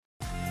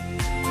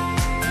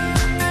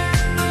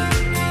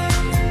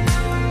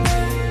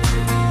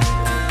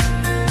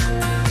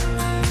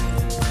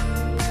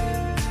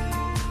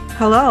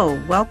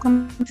Hello,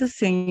 welcome to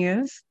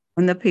Seniors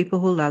and the People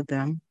Who Love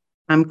Them.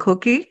 I'm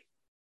Cookie.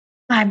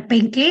 I'm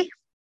Pinky.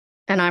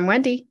 And I'm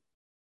Wendy.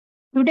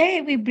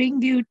 Today we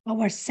bring you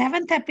our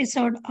seventh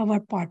episode of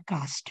our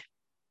podcast.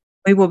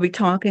 We will be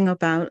talking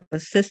about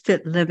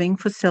assisted living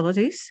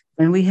facilities,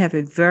 and we have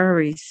a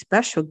very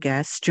special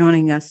guest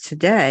joining us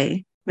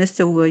today,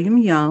 Mr. William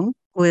Young,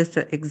 who is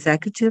the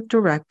Executive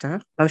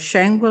Director of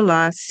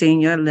Shangri-La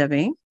Senior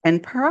Living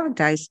and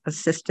Paradise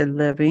Assisted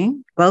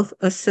Living, both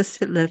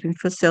assisted living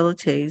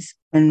facilities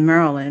in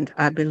Maryland,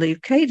 I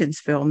believe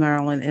Catonsville,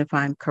 Maryland, if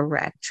I'm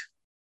correct.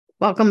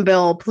 Welcome,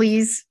 Bill.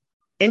 Please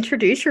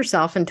introduce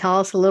yourself and tell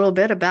us a little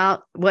bit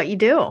about what you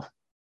do.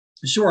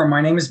 Sure.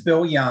 My name is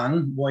Bill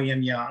Young,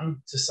 William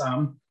Young to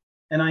some,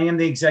 and I am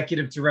the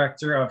Executive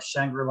Director of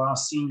Shangri-La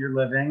Senior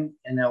Living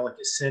in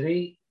Ellicott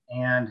City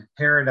and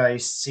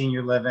Paradise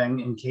Senior Living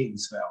in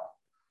Catonsville.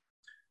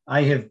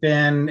 I have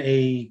been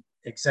a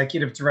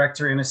Executive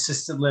Director in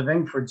Assisted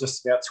Living for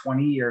just about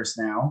 20 years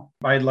now.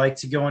 I'd like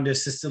to go into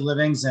assisted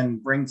livings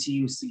and bring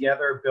teams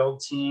together,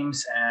 build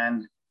teams,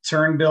 and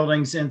turn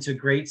buildings into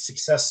great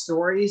success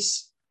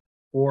stories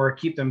or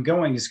keep them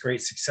going as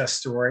great success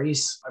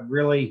stories. I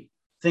really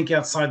think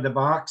outside the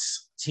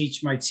box,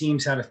 teach my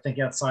teams how to think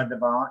outside the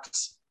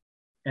box.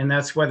 And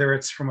that's whether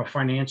it's from a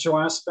financial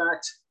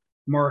aspect,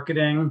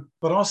 marketing,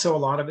 but also a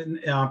lot of it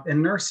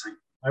in nursing.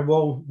 I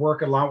will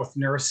work a lot with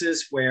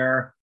nurses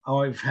where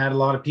I've had a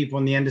lot of people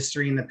in the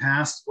industry in the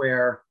past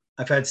where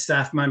I've had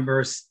staff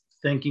members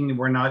thinking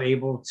we're not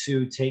able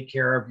to take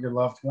care of your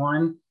loved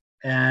one.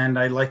 And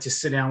I like to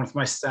sit down with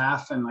my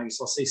staff and I guess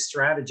I'll say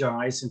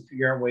strategize and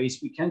figure out ways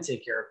we can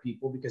take care of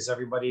people because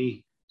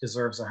everybody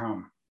deserves a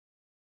home.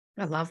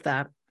 I love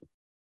that.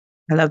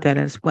 I love that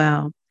as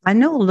well. I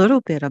know a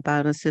little bit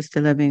about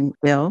assisted living,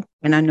 Bill,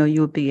 and I know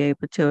you'll be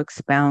able to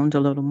expound a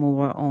little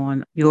more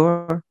on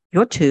your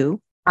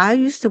two. I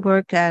used to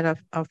work at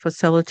a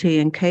facility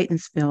in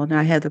Catonsville, and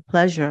I had the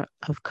pleasure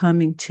of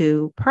coming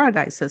to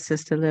Paradise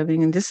Assisted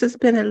Living, and this has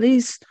been at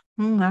least,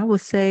 I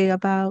would say,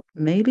 about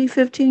maybe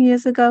 15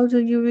 years ago. Do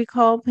you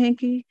recall,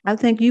 Pinky? I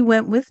think you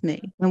went with me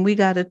when we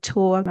got a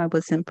tour. I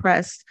was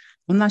impressed.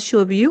 I'm not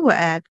sure if you were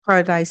at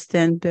Paradise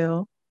then,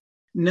 Bill.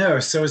 No.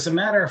 So as a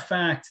matter of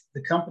fact,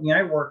 the company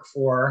I work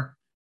for,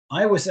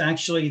 I was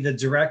actually the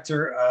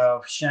director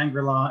of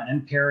Shangri-La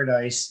and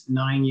Paradise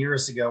 9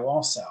 years ago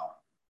also.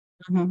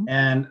 Mm-hmm.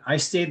 And I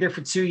stayed there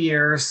for 2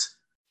 years,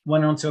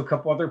 went on to a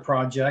couple other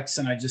projects,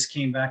 and I just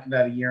came back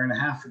about a year and a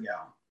half ago.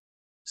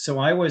 So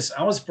I was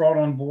brought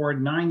on board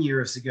 9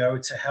 years ago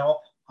to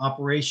help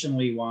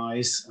operationally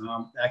wise,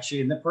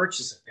 actually in the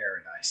purchase of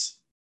Paradise.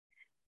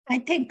 I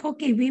think,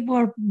 Cookie, we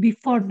were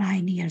before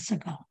 9 years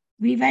ago.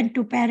 We went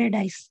to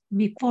Paradise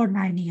before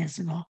 9 years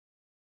ago.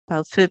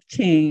 About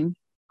 15.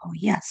 Oh,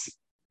 yes.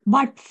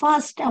 But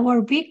first,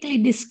 our weekly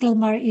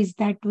disclaimer is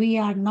that we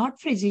are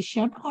not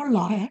physician or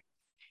lawyer.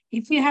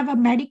 If you have a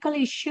medical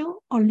issue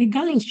or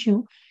legal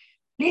issue,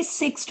 please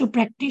seek to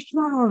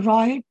practitioner or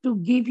lawyer to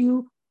give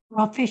you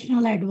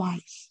professional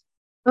advice.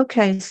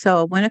 Okay,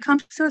 so when it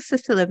comes to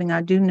assisted living,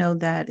 I do know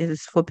that it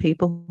is for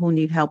people who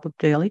need help with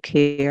daily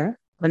care,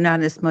 but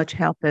not as much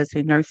help as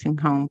a nursing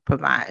home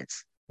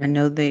provides. I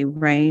know they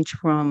range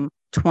from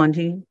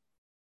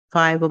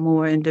 25 or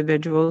more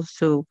individuals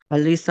to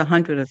at least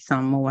 100 or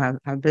some more.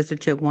 I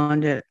visited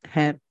one that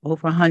had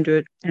over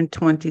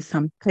 120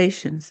 some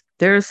patients.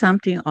 There is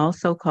something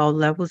also called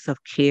levels of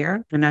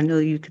care, and I know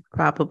you could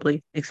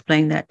probably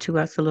explain that to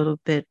us a little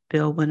bit,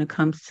 Bill, when it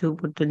comes to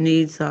what the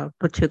needs of a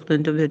particular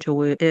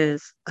individual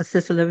is.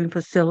 Assisted living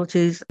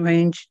facilities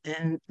range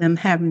in them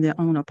having their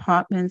own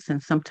apartments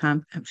and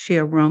sometimes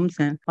share rooms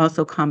and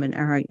also common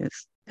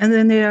areas. And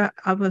then there are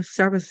other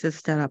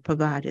services that are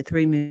provided,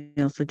 3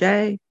 meals a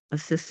day,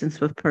 assistance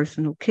with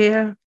personal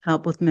care,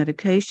 help with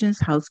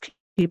medications,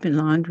 housekeeping,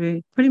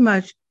 laundry, pretty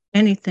much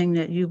anything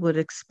that you would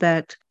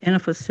expect in a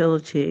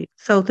facility.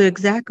 So the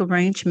exact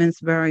arrangements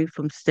vary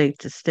from state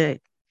to state.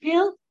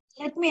 Bill,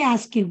 let me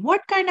ask you, what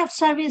kind of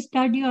service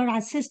does your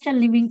assisted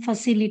living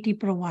facility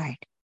provide?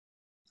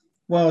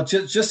 Well,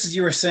 just as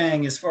you were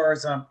saying, as far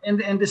as in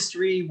the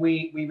industry,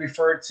 we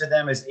refer to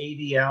them as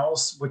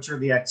ADLs, which are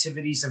the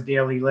activities of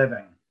daily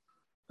living.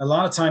 A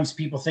lot of times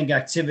people think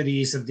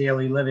activities of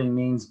daily living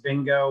means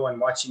bingo and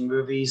watching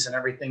movies and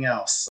everything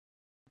else.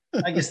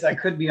 I guess that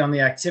could be on the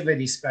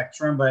activity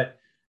spectrum, but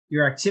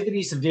your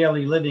activities of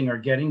daily living are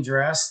getting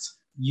dressed,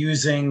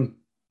 using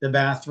the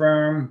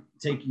bathroom,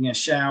 taking a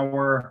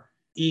shower,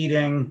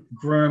 eating,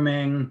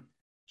 grooming,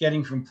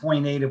 getting from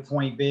point A to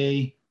point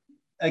B.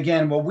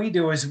 Again, what we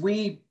do is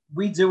we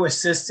do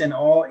assist in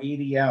all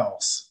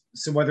ADLs.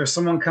 So whether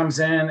someone comes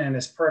in and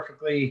is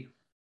perfectly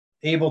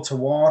able to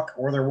walk,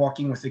 or they're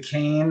walking with a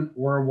cane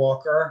or a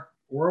walker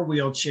or a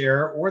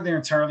wheelchair, or they're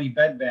entirely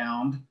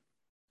bedbound,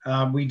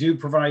 we do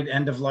provide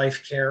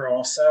end-of-life care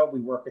also.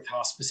 We work with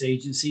hospice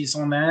agencies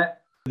on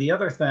that. The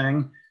other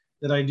thing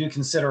that I do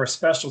consider a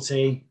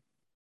specialty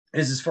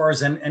is as far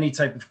as any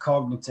type of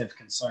cognitive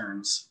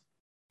concerns.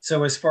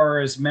 So as far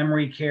as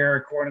memory care,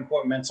 quote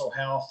unquote, mental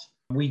health,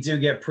 we do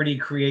get pretty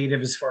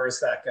creative as far as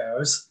that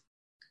goes.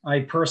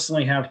 I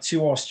personally have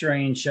 2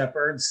 Australian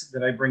Shepherds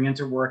that I bring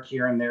into work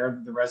here and there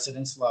that the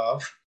residents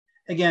love.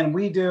 Again,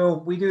 we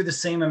do the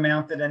same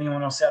amount that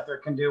anyone else out there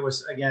can do,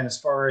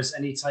 as far as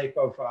any type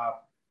of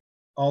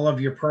all of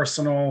your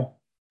personal,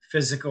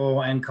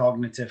 physical, and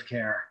cognitive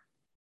care.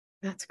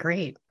 That's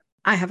great.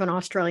 I have an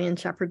Australian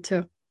Shepherd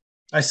too.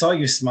 I saw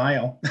you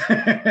smile.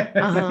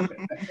 Uh-huh.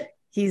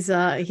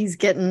 He's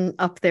getting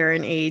up there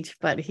in age,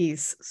 but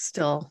he's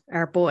still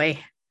our boy.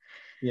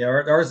 Yeah,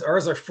 ours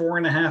are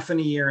 4.5 and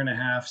a year and a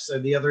half. So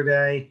the other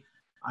day,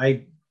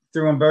 I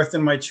threw them both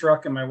in my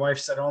truck, and my wife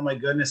said, "Oh my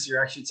goodness,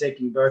 you're actually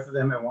taking both of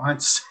them at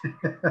once."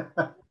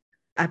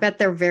 I bet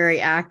they're very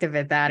active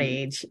at that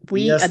age.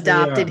 We Yes,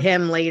 adopted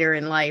him later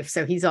in life,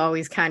 so he's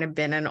always kind of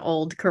been an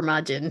old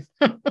curmudgeon.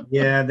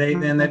 Yeah,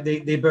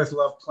 they both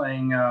love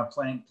playing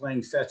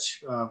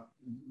fetch.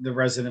 The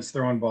residents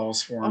throwing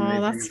balls for them.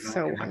 Oh, that's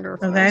so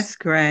wonderful. Oh, that's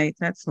great.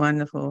 That's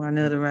wonderful. I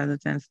know the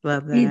residents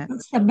love that.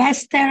 It's the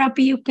best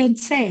therapy you can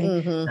say.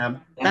 Mm-hmm.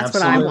 That's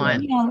what I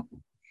want. You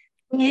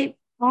know,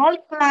 all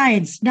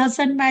clients,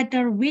 doesn't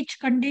matter which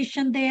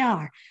condition they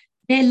are,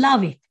 they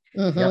love it.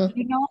 Mm-hmm.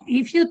 You know,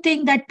 if you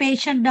think that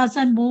patient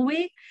doesn't move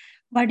it,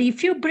 but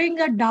if you bring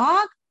a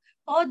dog,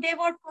 oh, they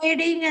were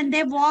playing and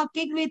they're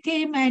walking with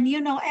him and,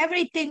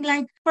 everything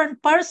like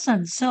different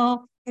person.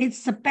 So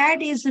the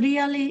pet is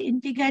really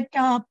integrate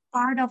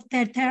part of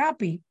their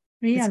therapy.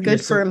 Really. It's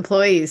good for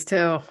employees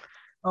too.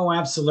 Oh,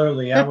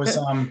 absolutely. I was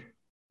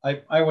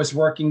I was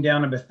working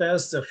down in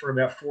Bethesda for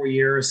about 4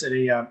 years at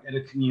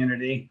a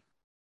community,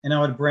 and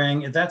I would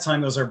bring, at that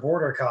time it was our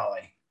border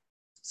collie.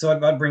 So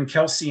I'd bring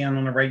Kelsey in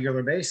on a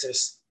regular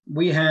basis.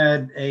 We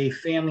had a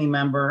family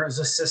member as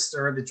a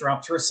sister that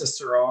dropped her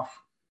sister off,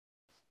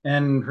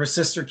 and her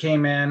sister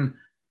came in,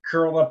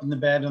 curled up in the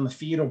bed in the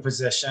fetal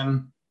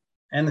position,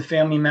 and the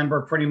family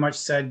member pretty much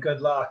said,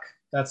 "Good luck.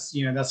 That's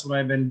what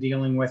I've been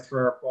dealing with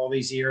for all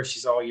these years.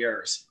 She's all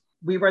yours."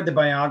 We read the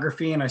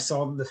biography, and I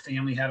saw that the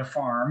family had a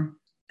farm,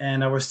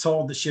 and I was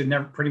told that she'd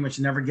pretty much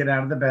never get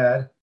out of the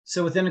bed.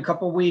 So within a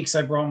couple of weeks,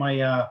 I brought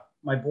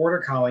my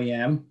border collie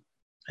in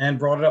and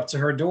brought it up to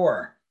her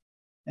door.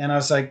 And I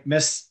was like,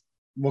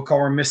 we'll call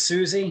her Miss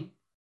Susie.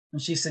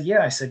 And she said,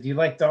 "Yeah." I said, "Do you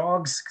like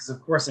dogs?" Because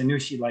of course I knew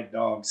she liked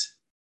dogs.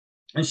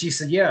 And she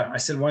said, "Yeah." I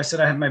said, "Well," I said,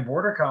 "I have my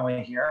border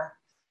collie here."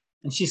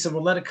 And she said,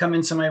 "Well, let it come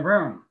into my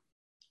room."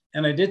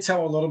 And I did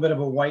tell a little bit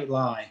of a white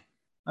lie.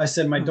 I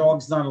said, "My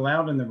dog's not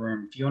allowed in the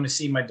room. If you want to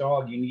see my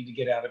dog, you need to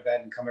get out of bed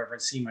and come over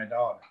and see my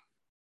dog."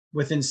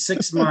 Within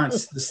 6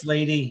 months, this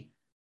lady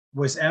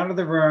was out of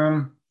the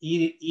room,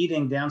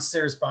 eating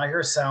downstairs by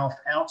herself,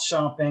 out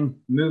shopping,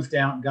 moved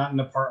out, got an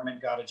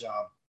apartment, got a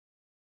job.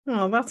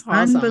 Oh, that's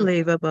awesome.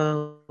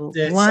 Unbelievable.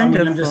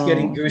 Wonderful. I'm just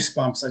getting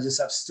goosebumps. I just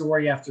have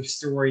story after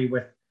story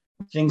with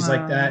things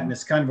like that. And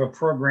it's kind of a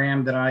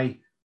program that I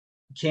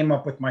came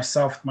up with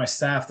myself, my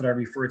staff, that I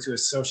refer to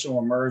as social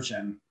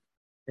immersion,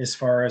 as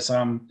far as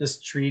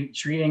just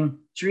treating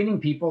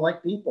people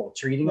like people,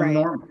 treating them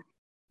normal.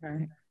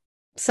 Right.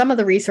 Some of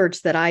the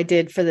research that I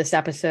did for this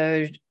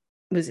episode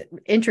was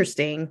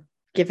interesting,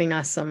 giving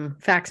us some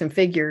facts and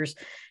figures.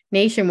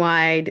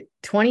 Nationwide,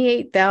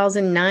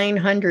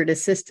 28,900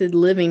 assisted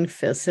living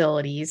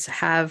facilities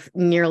have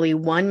nearly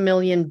 1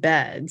 million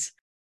beds.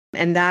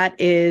 And that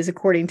is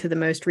according to the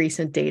most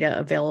recent data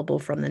available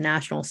from the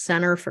National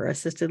Center for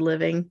Assisted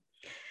Living.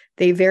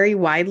 They vary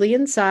widely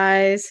in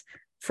size,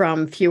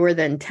 from fewer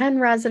than 10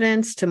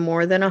 residents to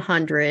more than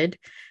 100,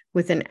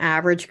 with an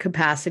average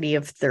capacity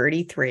of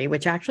 33,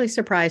 which actually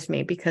surprised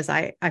me because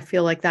I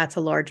feel like that's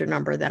a larger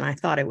number than I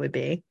thought it would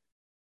be.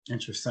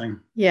 Interesting.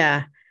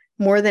 Yeah.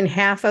 More than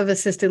half of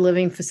assisted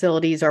living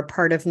facilities are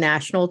part of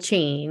national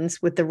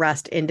chains, with the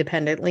rest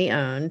independently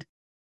owned.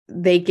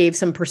 They gave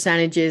some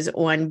percentages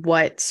on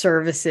what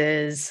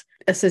services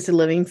assisted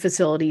living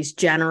facilities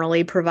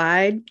generally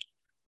provide.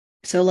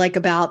 So like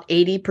about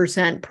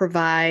 80%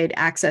 provide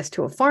access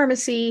to a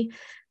pharmacy,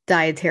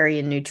 dietary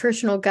and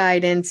nutritional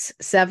guidance.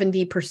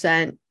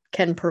 70%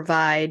 can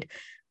provide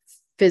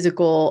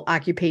physical,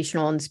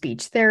 occupational, and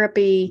speech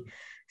therapy.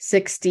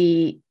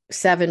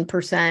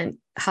 67%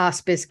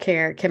 hospice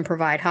care can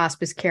provide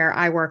hospice care.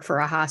 I work for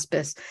a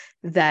hospice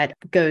that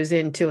goes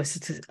into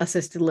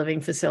assisted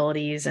living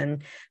facilities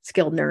and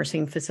skilled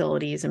nursing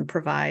facilities and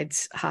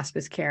provides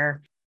hospice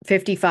care.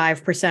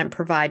 55%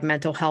 provide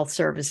mental health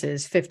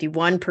services.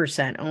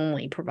 51%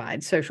 only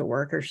provide social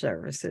worker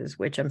services,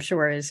 which I'm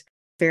sure is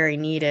very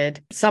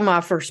needed. Some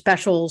offer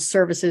special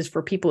services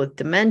for people with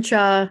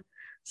dementia,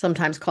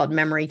 sometimes called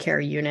memory care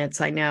units.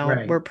 I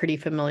know we're pretty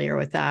familiar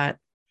with that.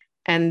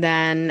 And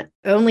then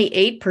only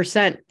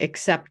 8%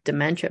 accept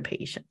dementia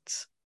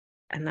patients.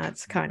 And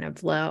that's kind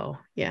of low.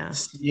 Yeah.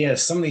 Yeah.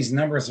 Some of these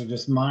numbers are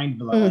just mind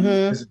blowing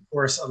because, of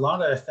course, a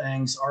lot of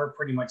things are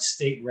pretty much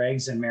state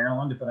regs in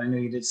Maryland, but I know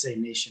you did say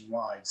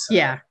nationwide. So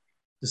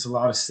just a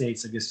lot of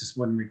states, I guess, just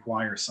wouldn't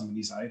require some of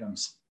these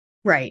items.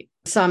 Right.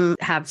 Some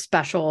have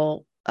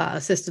special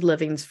assisted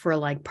livings for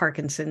like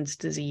Parkinson's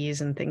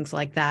disease and things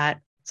like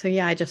that. So,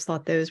 yeah, I just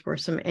thought those were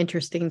some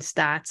interesting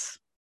stats,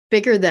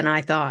 bigger than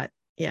I thought.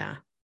 Yeah.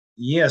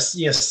 Yes.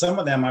 Some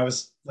of them I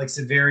was like I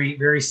said, very,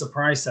 very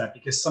surprised at,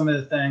 because some of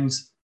the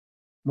things,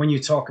 when you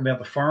talk about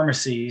the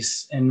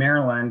pharmacies in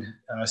Maryland,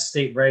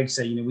 state regs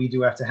say, we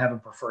do have to have a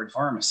preferred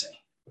pharmacy.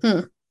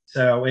 Hmm.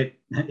 So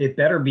it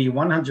better be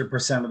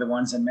 100% of the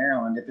ones in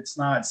Maryland. If it's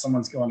not,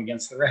 someone's going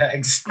against the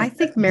regs. I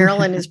think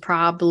Maryland is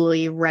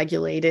probably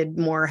regulated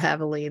more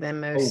heavily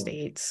than most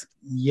states.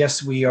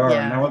 Yes, we are.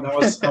 Yeah.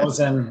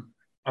 And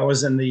I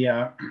was in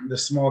the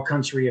small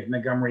country of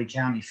Montgomery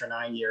County for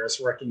 9 years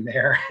working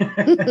there.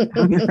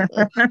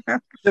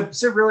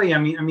 So really, I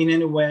mean,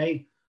 in a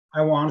way,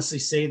 I will honestly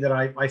say that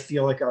I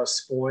feel like I was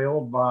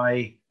spoiled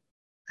by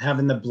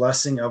having the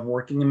blessing of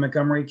working in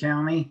Montgomery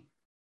County.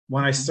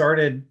 When I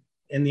started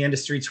in the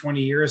industry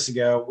 20 years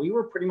ago, we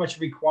were pretty much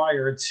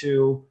required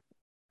to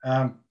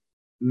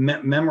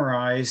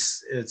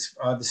memorize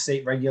the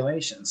state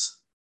regulations,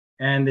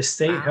 and the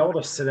state held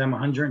us to them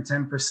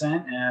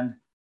 110%. And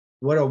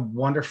what a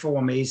wonderful,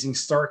 amazing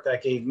start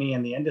that gave me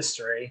in the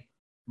industry,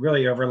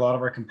 really over a lot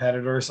of our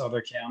competitors,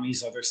 other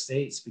counties, other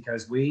states,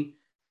 because we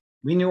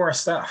knew our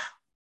stuff.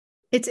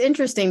 It's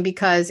interesting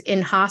because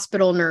in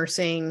hospital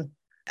nursing,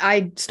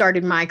 I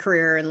started my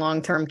career in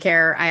long-term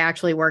care. I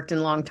actually worked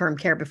in long-term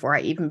care before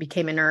I even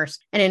became a nurse.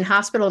 And in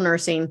hospital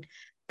nursing,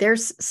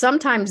 there's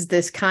sometimes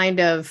this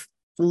kind of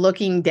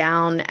looking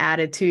down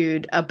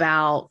attitude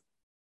about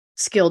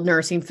skilled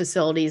nursing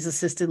facilities,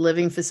 assisted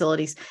living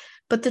facilities.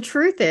 But the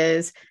truth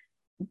is,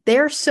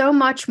 they're so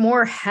much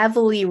more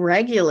heavily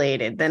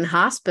regulated than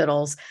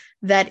hospitals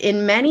that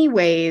in many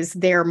ways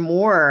they're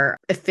more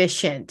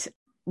efficient,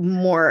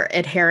 more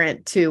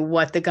adherent to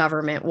what the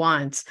government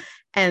wants.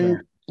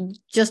 And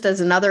just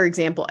as another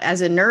example, as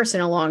a nurse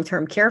in a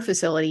long-term care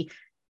facility,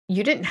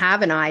 you didn't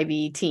have an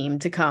IV team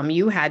to come.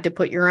 You had to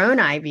put your own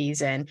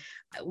IVs in.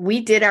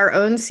 We did our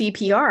own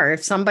CPR.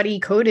 If somebody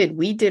coded,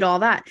 we did all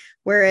that.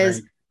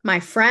 Whereas my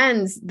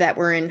friends that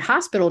were in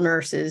hospital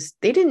nurses,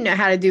 they didn't know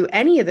how to do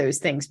any of those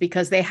things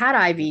because they had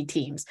IV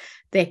teams.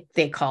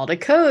 They called a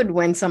code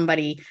when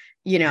somebody,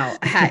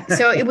 had.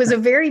 So it was a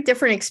very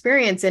different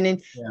experience.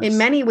 And in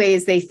many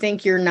ways, they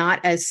think you're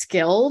not as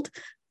skilled.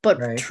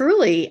 But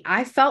truly,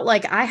 I felt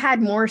like I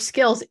had more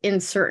skills in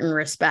certain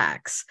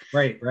respects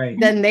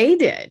than they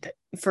did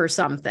for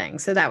something.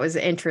 So that was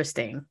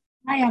interesting.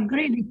 I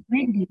agree with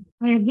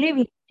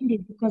Wendy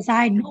because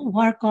I do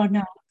work on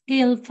a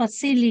skill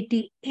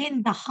facility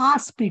in the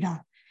hospital.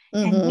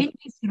 And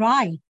Wendy's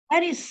right.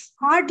 There is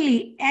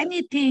hardly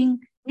anything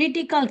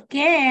critical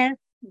care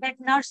that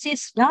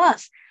nurses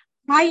does.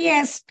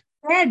 Highest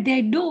care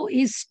they do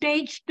is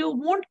stage 2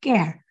 wound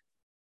care.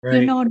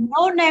 No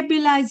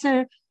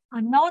nebulizer,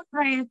 no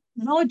drip,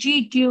 no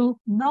G-tube,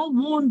 no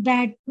wound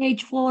that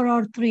stage 4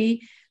 or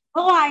 3,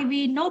 no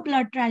IV, no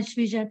blood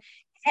transfusion.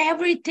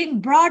 Everything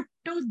brought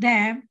to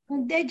them,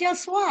 and they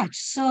just watch.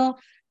 So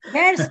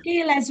their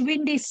skill, as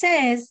Wendy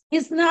says,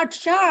 is not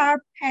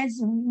sharp as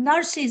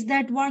nurses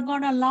that work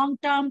on a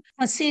long-term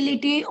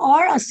facility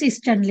or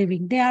assisted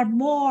living. They are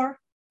more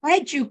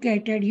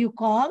educated, you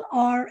call,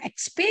 or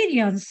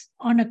experienced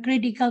on a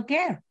critical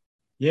care.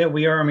 Yeah,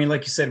 we are. I mean,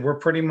 like you said, we're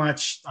pretty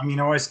much, I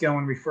always go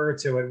and refer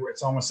to it.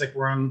 It's almost like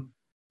we're in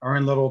our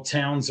own little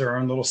towns or our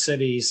own little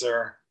cities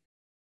or,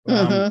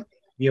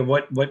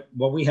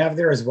 what we have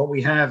there is what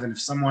we have. And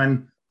if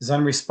someone is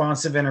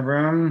unresponsive in a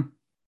room,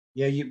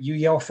 you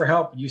yell for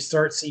help. You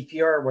start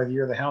CPR, whether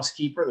you're the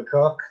housekeeper, the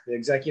cook, the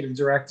executive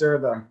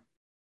director,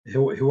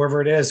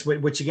 whoever it is,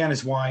 which again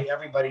is why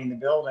everybody in the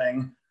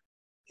building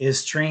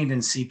is trained in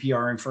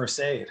CPR and first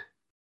aid.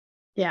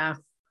 Yeah.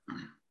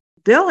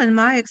 Bill, in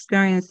my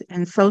experience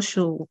in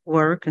social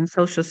work and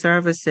social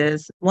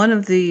services, one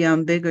of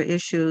the bigger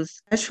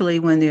issues, especially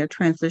when they're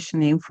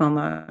transitioning from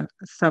a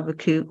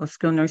subacute or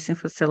skilled nursing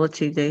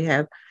facility, they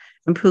have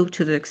improved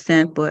to the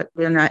extent, but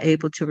they're not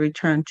able to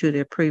return to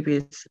their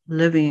previous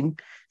living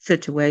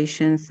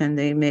situations, and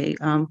they may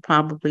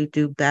probably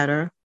do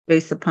better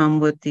based upon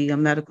what the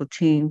medical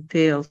team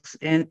feels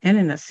in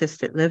an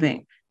assisted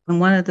living. And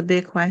one of the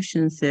big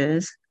questions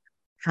is,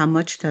 how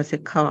much does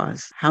it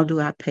cost? How do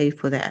I pay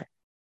for that?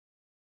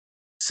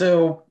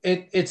 So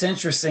it's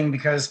interesting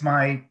because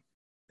my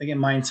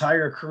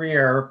entire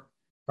career,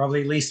 probably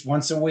at least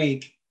once a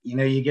week,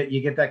 you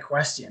get that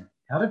question.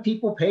 How do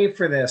people pay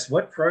for this?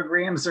 What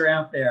programs are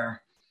out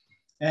there?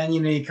 And,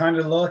 you kind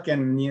of look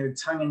and,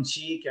 tongue in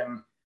cheek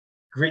and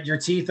grit your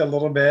teeth a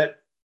little bit.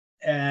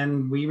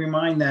 And we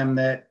remind them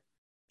that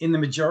in the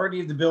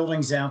majority of the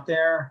buildings out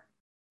there,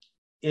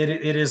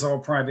 it is all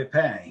private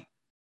pay.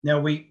 Now,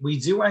 we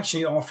do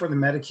actually offer the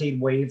Medicaid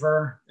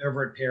waiver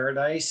over at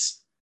Paradise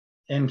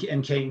in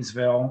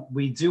Catonsville.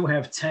 We do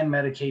have 10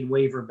 Medicaid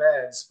waiver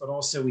beds, but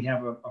also we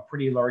have a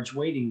pretty large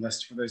waiting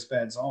list for those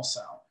beds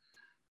also.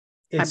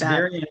 It's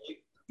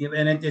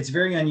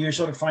very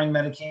unusual to find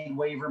Medicaid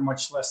waiver,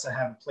 much less to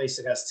have a place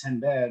that has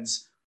 10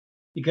 beds,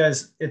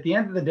 because at the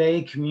end of the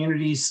day,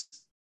 communities,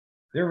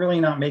 they're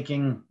really not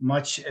making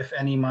much, if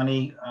any,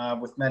 money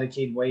with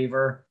Medicaid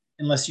waiver,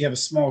 unless you have a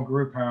small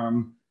group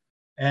home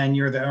and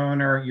you're the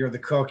owner, you're the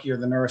cook, you're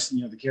the nurse, and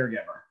you're the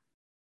caregiver.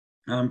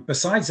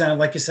 Besides that,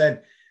 like I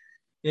said,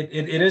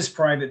 it is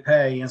private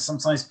pay. And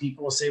sometimes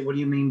people will say, what do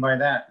you mean by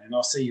that? And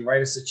I'll say, you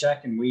write us a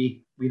check and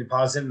we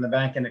deposit it in the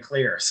bank and it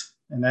clears.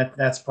 And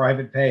that's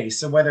private pay.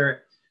 So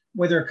whether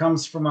it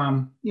comes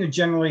from,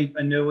 generally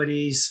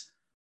annuities,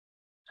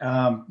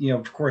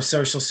 of course,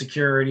 Social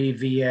Security,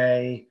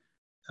 VA,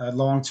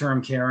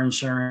 long-term care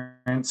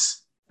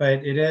insurance,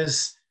 but it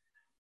is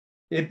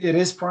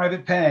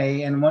private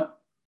pay. And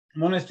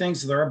one of the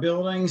things with our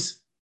buildings,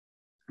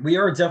 we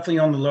are definitely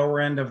on the lower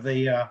end of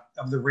the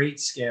rate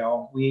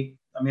scale.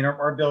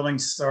 Our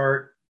buildings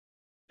start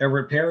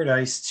over at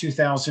Paradise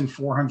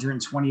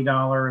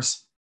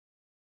 $2,420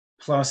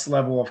 plus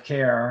level of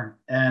care,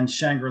 and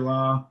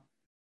Shangri-La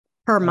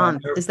per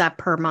month. Is that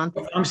per month?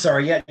 I'm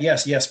sorry. Yeah.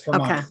 Yes. Per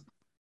Okay. month.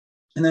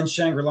 And then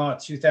Shangri-La at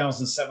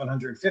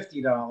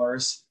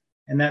 $2,750,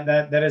 and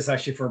that is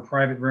actually for a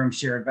private room,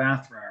 shared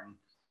bathroom.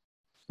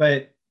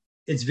 But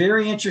it's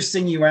very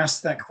interesting you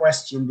asked that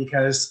question,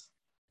 because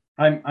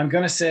I'm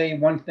going to say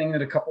one thing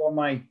that a couple of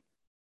my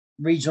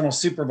regional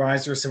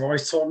supervisors have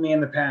always told me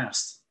in the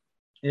past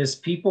is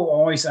people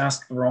always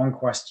ask the wrong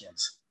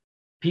questions.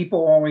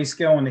 People always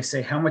go and they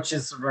say, how much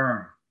is the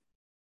room?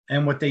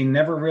 And what they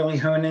never really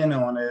hone in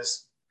on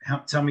is,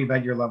 tell me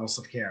about your levels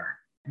of care.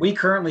 We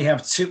currently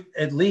have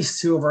at least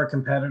two of our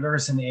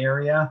competitors in the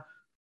area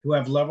who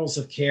have levels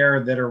of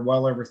care that are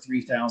well over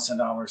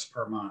 $3,000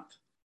 per month.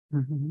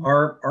 Mm-hmm.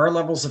 Our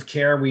levels of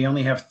care, we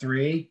only have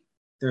three.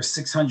 They're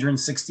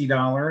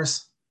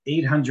 $660,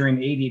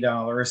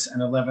 $880,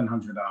 and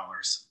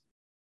 $1,100.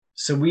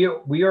 So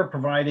we are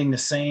providing the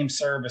same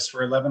service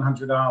for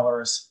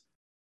 $1,100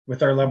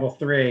 with our level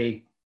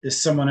 3 that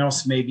someone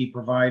else may be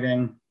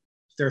providing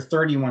their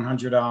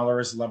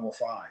 $3,100 level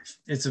 5.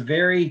 It's a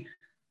very,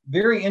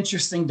 very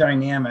interesting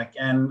dynamic,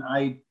 and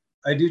I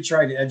do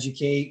try to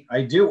educate.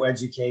 I do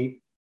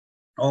educate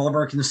all of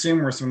our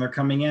consumers when they're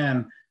coming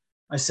in.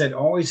 I said,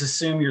 always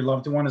assume your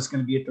loved one is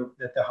going to be at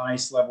the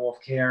highest level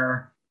of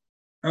care,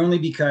 only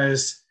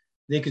because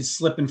they could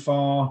slip and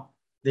fall.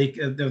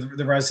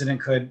 The resident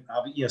could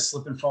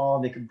slip and fall.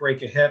 They could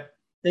break a hip.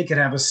 They could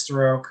have a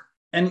stroke.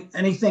 And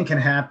anything can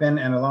happen.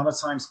 And a lot of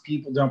times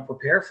people don't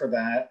prepare for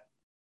that.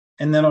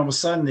 And then all of a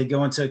sudden they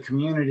go into a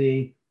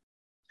community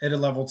at a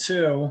level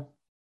 2,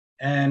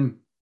 and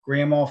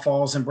grandma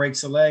falls and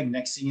breaks a leg.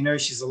 Next thing you know,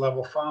 she's a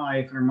level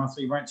 5 and her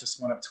monthly rent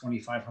just went up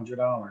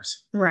 $2,500.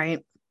 Right.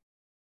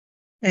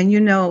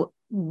 And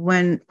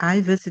when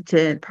I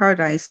visited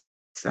Paradise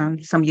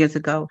some years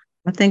ago,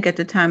 I think at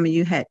the time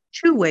you had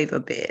 2 waiver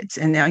beds,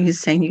 and now you're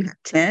saying you have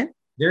 10?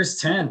 There's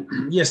 10.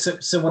 Yes. Yeah,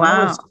 so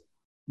Wow.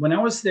 when I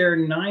was there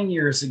 9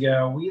 years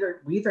ago, we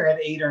either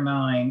had 8 or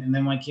 9, and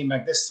then when I came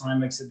back this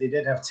time, like I said, they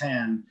did have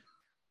 10.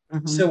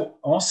 Mm-hmm. So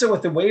also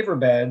with the waiver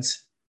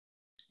beds,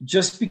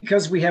 just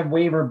because we have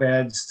waiver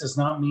beds does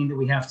not mean that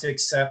we have to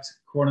accept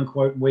quote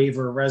unquote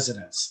waiver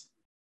residents.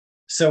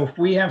 So if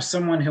we have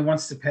someone who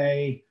wants to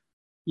pay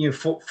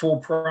full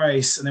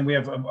price, and then we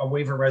have a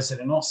waiver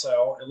resident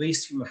also, at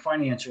least from a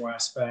financial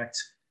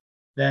aspect,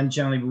 then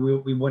generally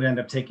we would end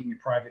up taking a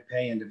private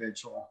pay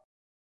individual.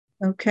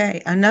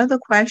 Okay. Another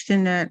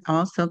question that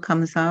also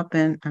comes up,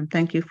 and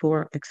thank you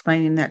for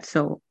explaining that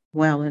so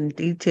well in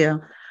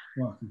detail.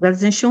 Welcome.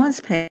 Does insurance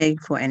pay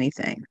for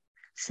anything?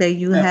 Say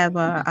you have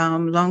a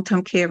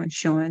long-term care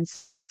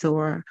insurance,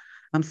 or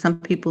some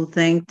people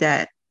think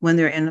that when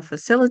they're in a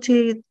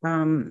facility,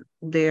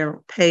 their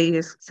pay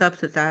is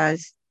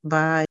subsidized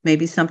by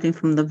maybe something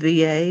from the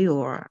VA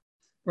or...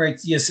 Right.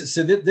 Yes.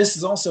 So this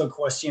is also a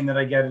question that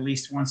I get at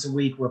least once a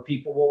week, where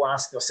people will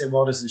ask, they'll say,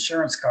 well, does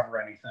insurance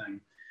cover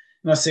anything?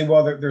 And I'll say,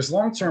 well, there's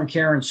long-term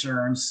care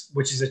insurance,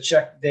 which is a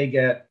check they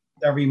get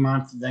every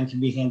month, then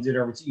can be handed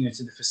over to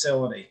the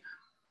facility.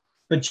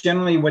 But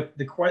generally, what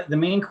the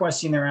main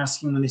question they're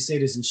asking when they say,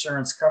 does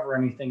insurance cover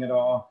anything at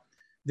all,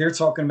 they're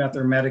talking about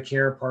their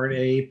Medicare Part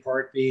A,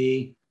 Part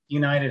B,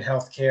 United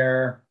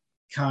Healthcare,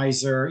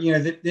 Kaiser,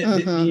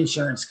 the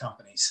insurance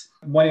companies.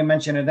 Why I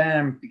mention to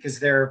them,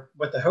 because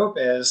what the hope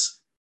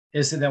is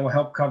that will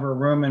help cover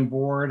room and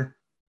board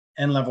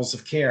and levels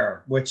of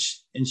care,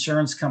 which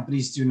insurance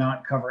companies do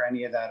not cover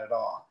any of that at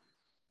all.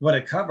 What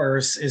it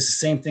covers is the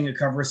same thing it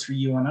covers for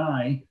you and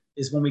I,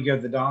 is when we go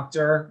to the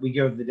doctor, we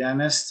go to the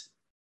dentist,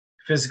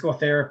 physical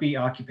therapy,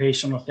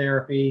 occupational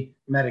therapy,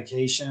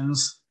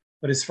 medications.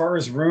 But as far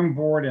as room,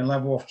 board, and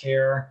level of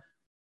care,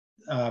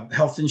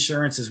 health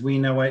insurance as we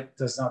know it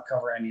does not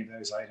cover any of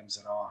those items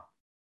at all.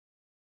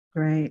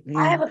 Great. Yeah.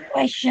 I have a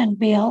question,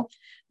 Bill.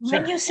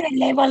 When Sure. you say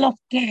level of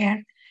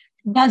care,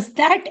 does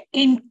that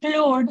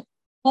include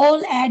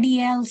all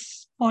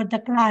ADLs for the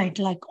client,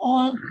 like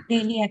all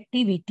daily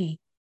activity?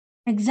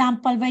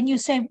 Example, when you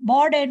say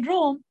board and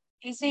room,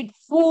 is it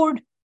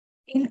food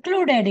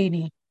included in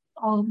it?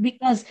 Or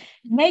because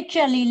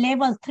naturally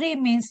level 3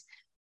 means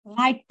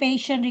might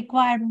patient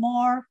require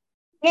more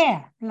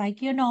care, like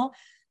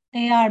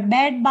they are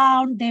bed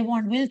bound, they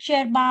want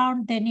wheelchair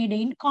bound, they need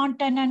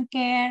incontinent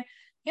care,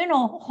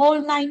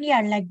 whole 9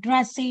 yards, like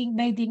dressing,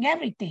 bathing,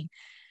 everything.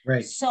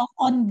 Right. So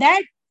on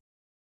that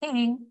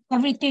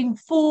everything,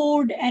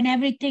 food and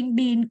everything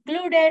be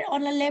included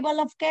on a level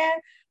of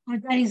care, or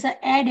there is an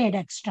added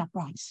extra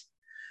price?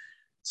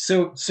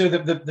 So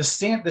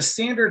the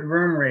standard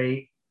room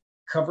rate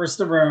covers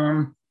the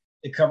room,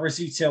 it covers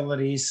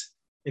utilities,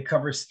 it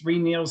covers 3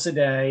 meals a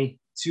day,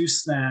 2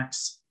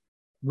 snacks,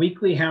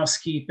 weekly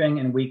housekeeping,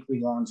 and weekly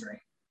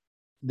laundry.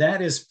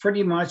 That is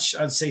pretty much,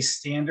 I'd say,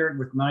 standard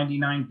with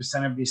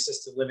 99% of the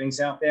assisted livings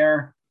out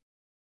there.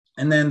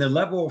 And then the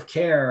level of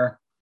care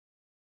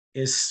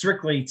is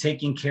strictly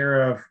taking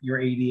care of your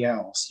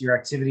ADLs, your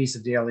activities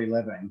of daily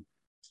living.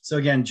 So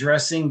again,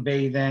 dressing,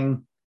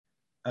 bathing,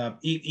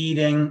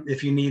 eating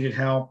if you needed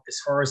help, as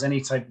far as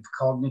any type of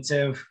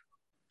cognitive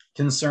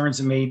concerns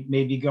that may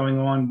be going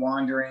on,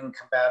 wandering,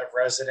 combative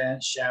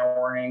resident,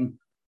 showering,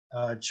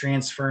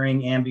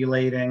 transferring,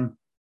 ambulating.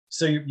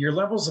 So your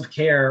levels of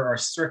care are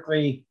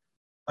strictly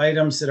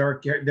items that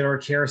our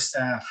care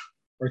staff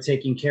are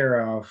taking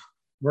care of,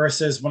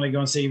 versus when I go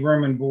and say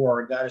room and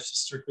board, that is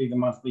just strictly the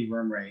monthly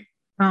room rate.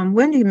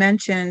 Wendy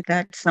mentioned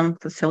that some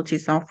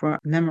facilities offer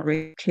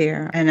memory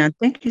care, and I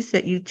think you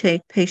said you take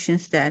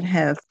patients that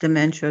have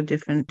dementia,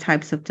 different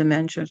types of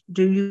dementia.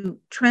 Do you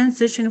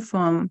transition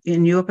from,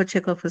 in your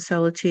particular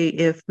facility,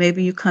 if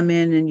maybe you come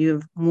in and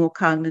you're more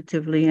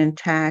cognitively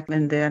intact,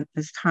 and then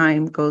as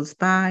time goes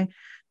by,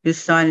 you're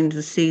starting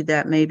to see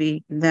that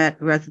maybe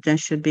that resident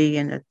should be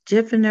in a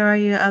different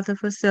area of the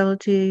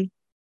facility?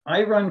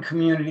 I run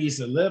communities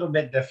a little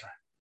bit different.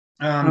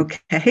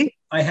 Okay.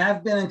 I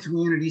have been in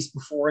communities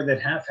before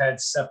that have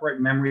had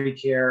separate memory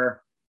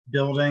care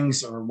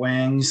buildings or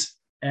wings.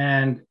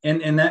 And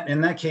in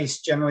that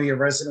case, generally a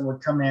resident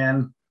would come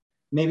in,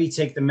 maybe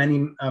take the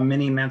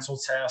mini mental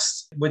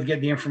test, would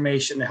get the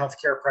information, the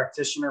healthcare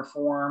practitioner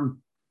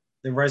form,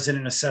 the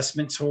resident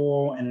assessment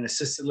tool, and an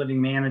assisted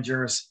living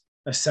manager's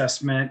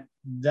assessment.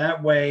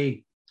 That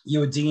way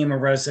you would deem a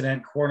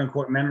resident quote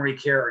unquote memory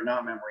care or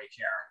not memory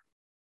care.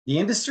 The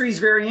industry is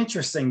very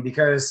interesting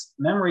because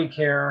memory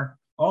care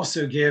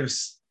also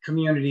gives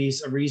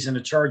communities a reason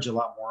to charge a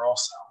lot more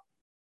also.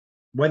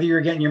 Whether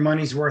you're getting your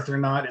money's worth or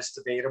not is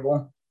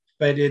debatable,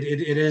 but it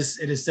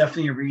is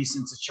definitely a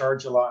reason to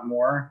charge a lot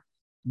more.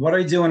 What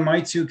I do in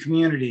my 2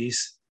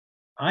 communities,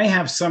 I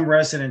have some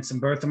residents in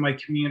both of my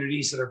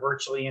communities that are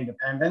virtually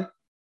independent.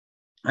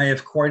 I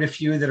have quite a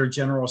few that are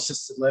general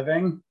assisted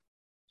living,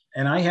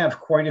 and I have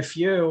quite a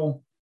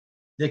few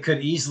that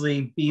could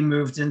easily be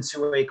moved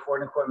into a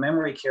quote unquote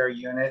memory care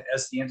unit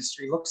as the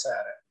industry looks at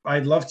it.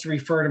 I'd love to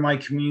refer to my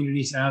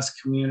communities as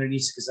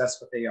communities because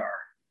that's what they are.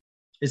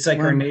 It's like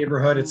our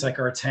neighborhood, it's like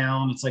our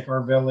town, it's like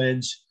our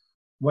village,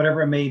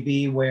 whatever it may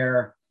be,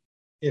 where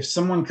if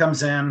someone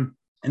comes in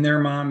and their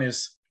mom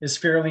is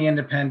fairly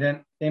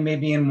independent, they may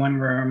be in one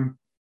room.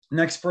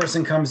 Next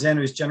person comes in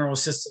who's general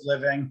assisted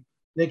living,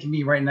 they can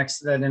be right next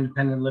to that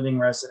independent living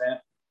resident.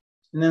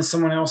 And then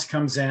someone else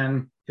comes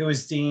in who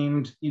is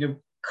deemed,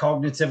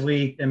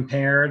 cognitively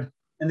impaired,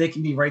 and they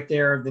can be right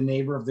there, the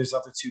neighbor of those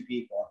other 2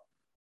 people.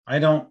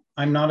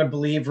 I'm not a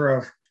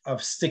believer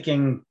of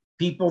sticking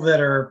people that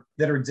are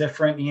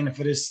different, even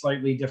if it is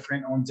slightly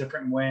different, on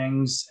different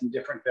wings and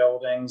different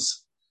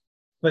buildings.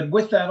 But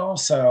with that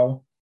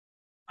also,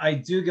 I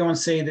do go and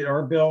say that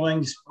our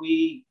buildings,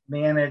 we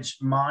manage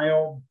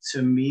mild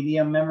to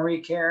medium memory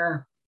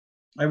care.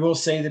 I will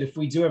say that if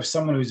we do have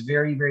someone who's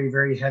very, very,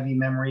 very heavy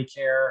memory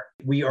care,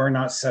 we are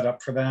not set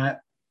up for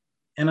that.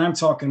 And I'm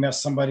talking about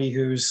somebody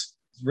who's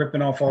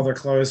ripping off all their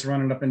clothes,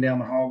 running up and down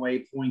the hallway,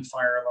 pulling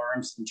fire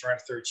alarms, and trying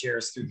to throw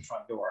chairs through the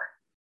front door.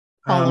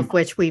 All of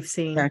which we've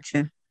seen.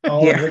 Gotcha.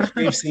 All of which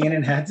we've seen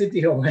and had to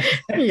deal with.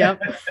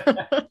 Yep.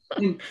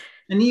 and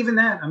even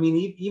that,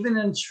 even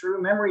in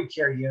true memory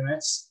care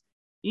units,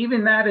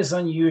 even that is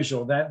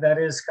unusual. That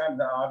is kind of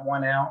the odd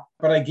one out.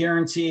 But I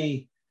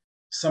guarantee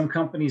some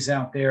companies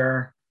out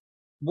there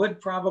would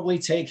probably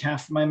take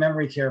half of my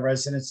memory care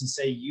residents and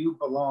say, you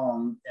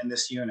belong in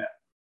this unit.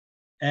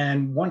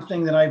 And one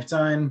thing that I've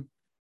done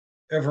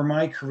over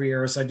my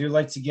career is I do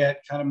like to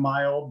get kind of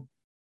mild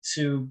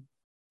to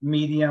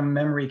medium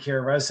memory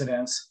care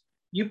residents.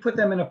 You put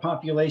them in a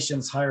population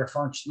that's higher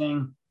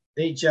functioning,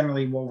 they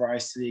generally will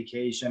rise to the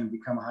occasion and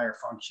become higher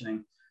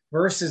functioning,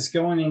 versus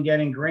going and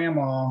getting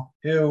grandma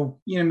who,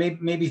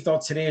 maybe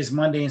thought today is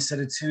Monday instead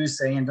of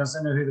Tuesday and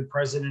doesn't know who the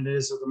president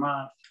is of the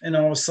month. And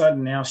all of a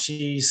sudden now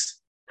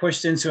she's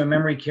pushed into a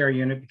memory care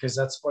unit because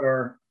that's what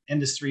our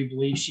industry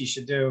believes she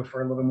should do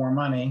for a little more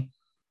money.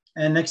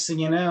 And next thing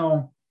you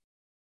know,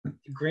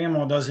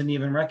 grandma doesn't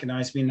even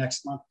recognize me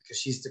next month because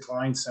she's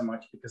declined so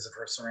much because of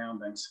her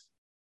surroundings.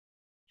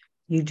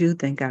 You do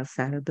think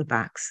outside of the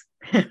box.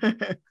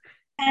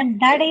 And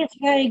that is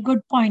very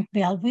good point,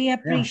 Bill. We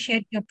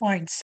appreciate your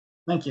points.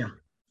 Thank you.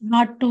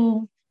 Not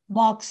to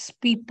box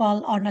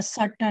people on a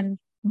certain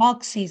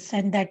boxes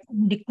and that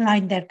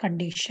decline their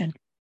condition.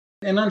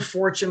 And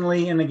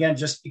unfortunately, and again,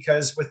 just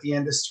because with the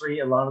industry,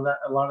 a lot of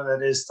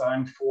that is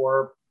done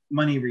for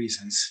money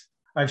reasons.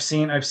 I've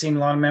seen a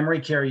lot of memory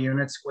care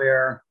units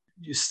where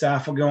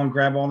staff will go and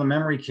grab all the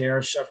memory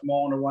care, shove them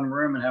all into one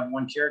room, and have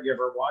one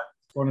caregiver,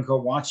 quote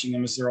unquote, watching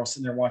them as they're all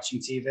sitting there watching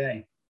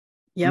TV.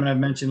 I mean, I've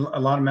mentioned a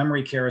lot of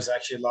memory care is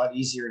actually a lot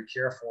easier to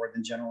care for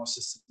than general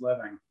assisted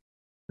living.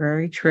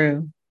 Very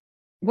true.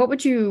 What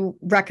would you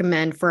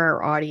recommend for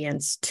our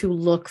audience to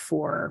look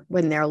for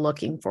when they're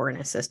looking for an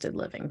assisted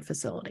living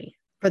facility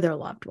for their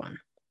loved one?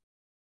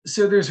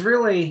 So there's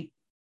really,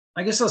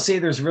 I guess I'll say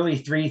there's really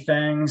three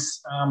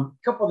things. A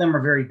couple of them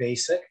are very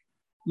basic.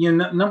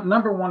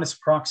 Number one is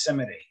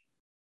proximity.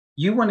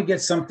 You want to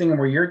get something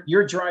where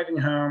you're driving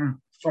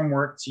home from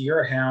work to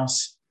your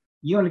house.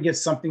 You want to get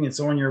something that's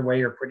on your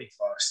way or pretty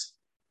close.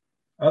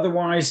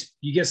 Otherwise,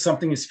 you get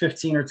something that's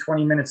 15 or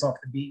 20 minutes off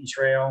the beaten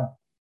trail.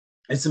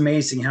 It's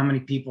amazing how many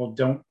people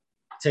don't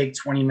take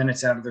 20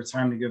 minutes out of their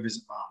time to go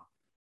visit mom.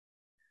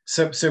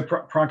 So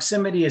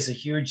proximity is a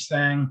huge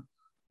thing.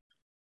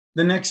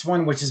 The next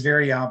one, which is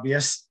very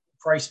obvious,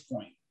 price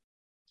point.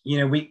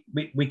 We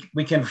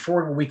can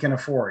afford what we can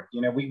afford.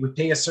 We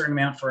pay a certain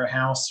amount for a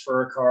house,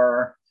 for a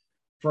car,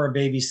 for a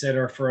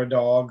babysitter, for a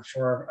dog,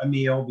 for a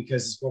meal,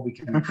 because it's what we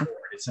can afford.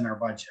 It's in our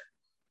budget.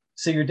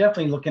 So you're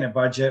definitely looking at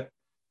budget.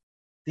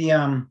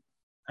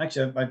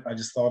 Actually, I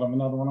just thought of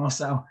another one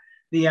also.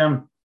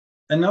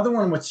 Another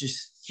one, which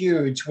is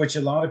huge, which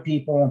a lot of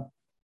people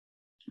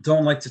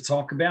don't like to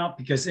talk about,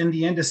 because in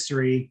the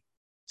industry,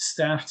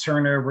 staff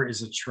turnover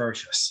is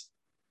atrocious.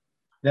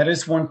 That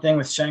is one thing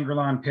with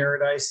Shangri-La and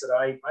Paradise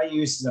that I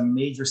use as a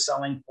major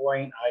selling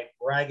point. I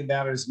brag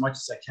about it as much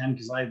as I can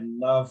because I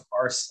love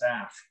our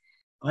staff.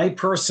 I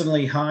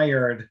personally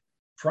hired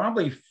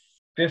probably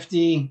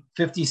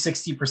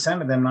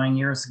 60% of them 9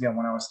 years ago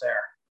when I was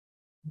there.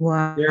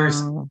 Wow.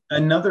 There's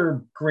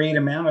another great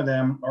amount of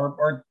them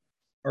are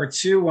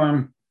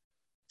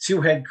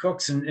two head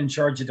cooks in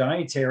charge of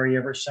dietary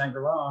over at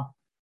Shangri-La.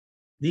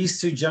 These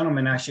two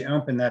gentlemen actually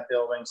opened that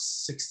building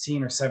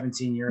 16 or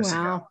 17 years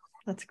ago.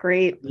 That's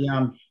great.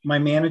 My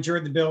manager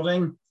at the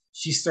building,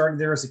 she started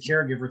there as a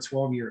caregiver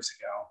 12 years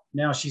ago.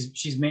 Now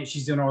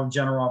she's doing all the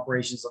general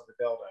operations of the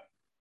building.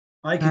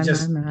 I could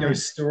just go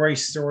story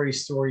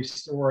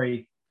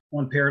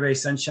on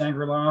Paradise and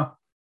Shangri-La.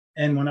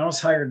 And when I was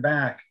hired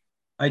back,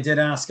 I did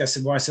ask, I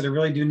said, I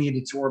really do need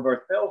to tour both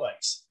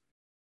buildings.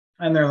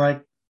 And they're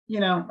like,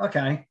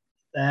 okay.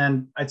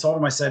 And I told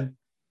them, I said,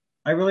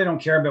 I really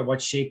don't care about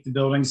what shape the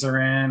buildings are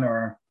in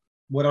or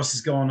what else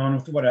is going on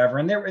with whatever.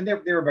 And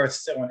they were both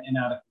still in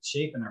inadequate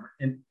shape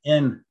and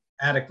in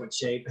adequate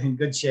shape, in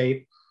good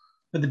shape.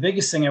 But the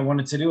biggest thing I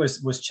wanted to do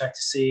was check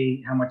to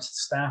see how much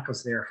staff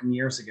was there from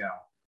years ago.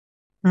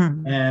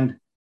 Mm-hmm. And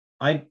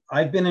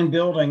I've been in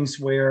buildings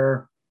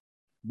where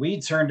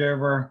we turned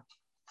over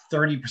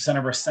 30%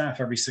 of our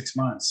staff every 6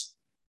 months.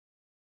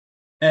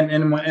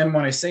 And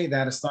when I say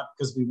that, it's not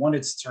because we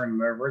wanted to turn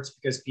them over. It's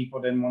because people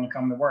didn't want to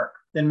come to work.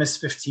 They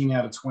missed 15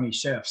 out of 20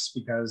 shifts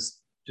because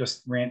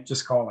just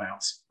call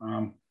outs.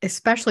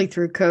 Especially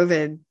through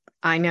COVID,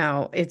 I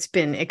know it's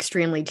been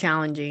extremely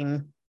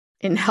challenging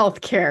in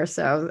healthcare.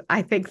 So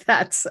I think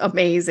that's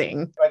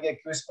amazing. I get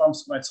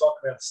goosebumps when I talk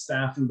about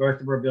staff in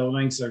both of our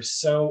buildings. They're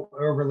so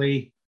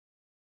overly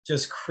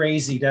just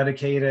crazy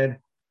dedicated.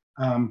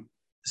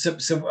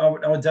 So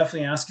I would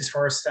definitely ask as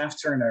far as staff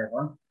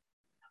turnover.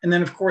 And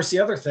then, of course, the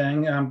other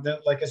thing that,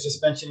 like I was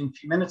just mentioning a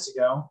few minutes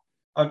ago,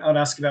 I'd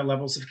ask about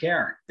levels of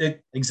care.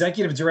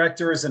 Executive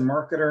directors and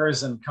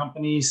marketers and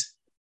companies,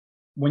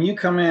 when you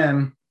come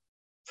in,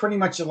 pretty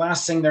much the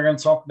last thing they're going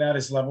to talk about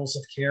is levels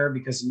of care,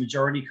 because the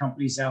majority of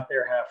companies out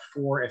there have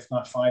 4, if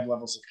not 5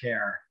 levels of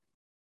care.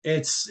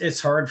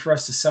 It's hard for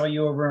us to sell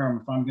you a room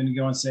if I'm going to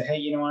go and say, hey,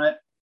 you know what?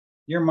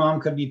 Your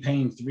mom could be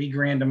paying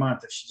 $3,000 a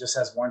month if she just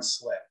has one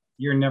slip.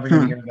 You're never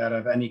going to hear that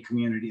of any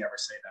community ever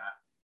say that.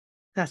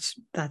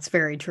 That's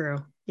very true.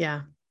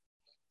 Yeah.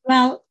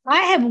 Well,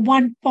 I have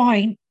one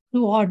point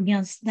to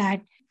audience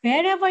that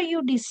wherever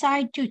you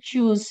decide to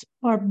choose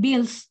for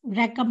Bill's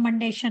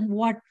recommendation,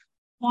 what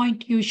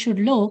point you should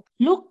look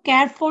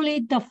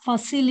carefully the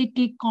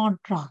facility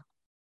contract.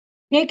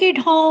 Take it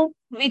home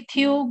with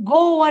you,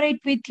 go over it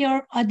with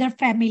your other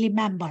family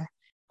member.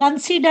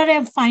 Consider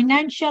a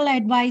financial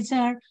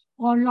advisor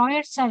or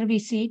lawyer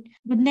services.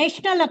 The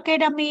National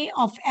Academy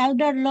of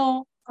Elder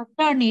Law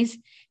Attorneys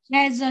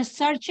has a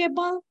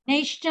searchable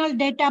national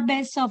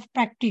database of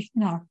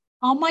practitioners.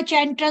 How much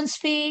entrance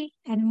fee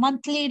and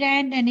monthly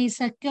rent and is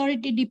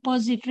security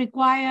deposit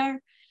required?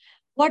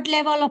 What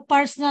level of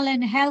personal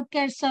and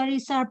healthcare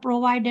service are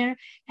provided?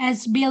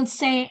 As Bill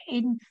say,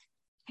 in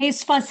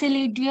his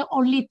facility,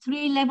 only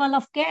 3 levels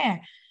of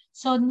care.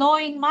 So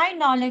knowing my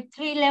knowledge,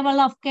 3 levels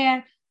of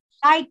care,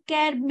 light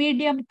care,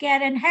 medium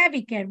care, and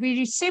heavy care.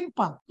 Very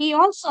simple. He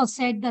also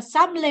said the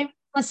some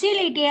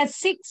facility has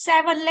 6,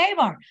 7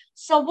 levels.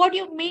 So what do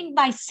you mean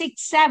by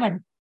 6,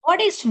 7? What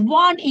is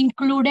 1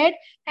 included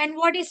and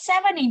what is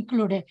 7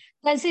 included?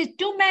 There's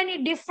too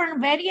many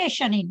different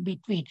variation in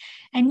between.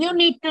 And you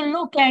need to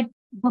look at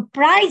the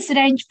price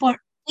range for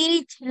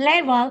each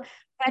level.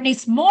 When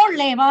it's more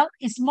level,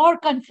 it's more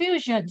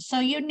confusion. So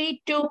you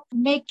need to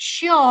make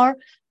sure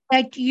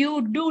that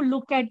you do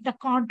look at the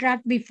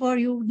contract before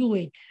you do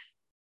it.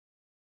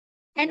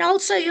 And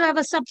also you have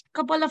a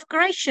couple of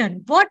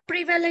corrections. What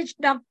privilege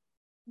do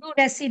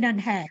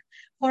residents have?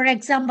 For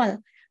example,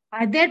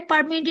 Are they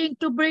permitting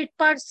to bring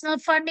personal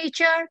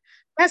furniture?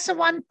 That's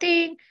one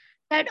thing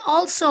that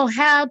also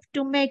help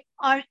to make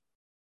our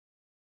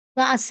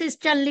the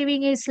assisted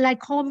living is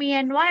like homey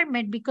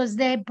environment because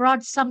they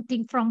brought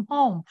something from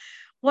home.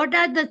 What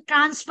are the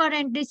transfer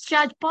and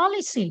discharge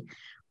policy?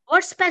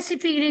 What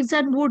specific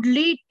reason would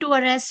lead to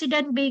a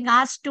resident being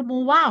asked to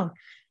move out?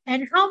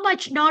 And how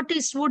much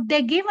notice would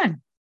they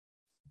given?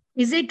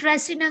 Is it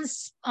resident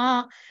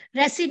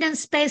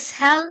space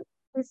hell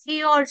if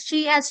he or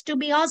she has to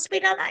be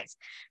hospitalized?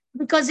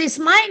 Because it's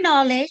my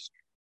knowledge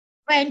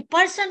when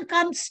person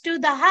comes to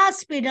the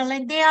hospital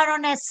and they are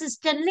on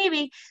assisted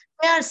living,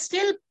 they are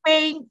still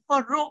paying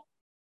for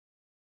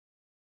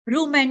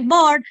room and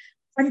board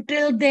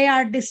until they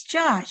are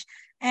discharged.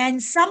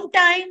 And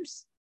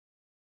sometimes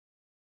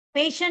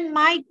patient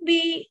might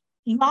be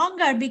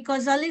longer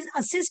because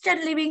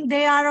assisted living,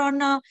 they are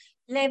on a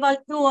level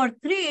 2 or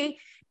 3,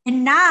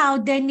 and now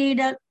they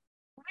need a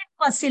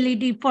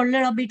facility for a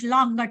little bit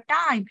longer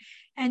time.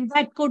 And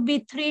that could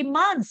be 3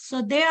 months.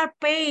 So they are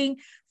paying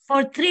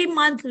for 3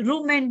 month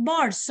room and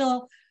board.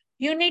 So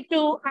you need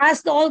to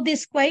ask all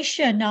this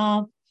question.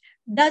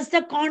 Does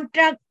the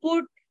contract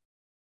put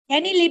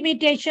any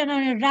limitation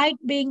on a right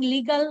being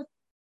legal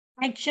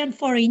action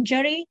for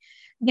injury,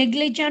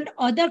 negligent,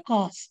 other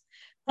cause?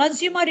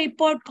 Consumer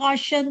report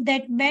caution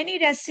that many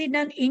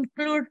residents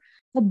include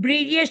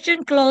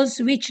abbreviation clause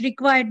which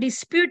require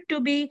dispute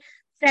to be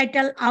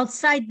settled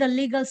outside the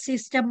legal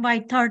system by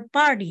third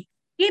party.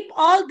 Keep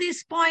all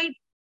these points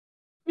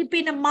keep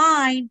in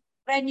mind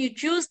when you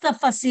choose the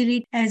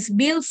facility, as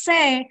Bill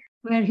said,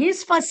 where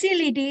his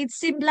facility it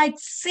seems like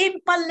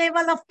simple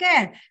level of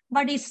care,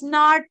 but it's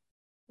not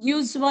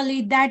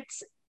usually that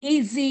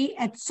easy.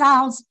 It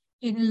sounds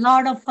in a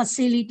lot of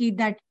facility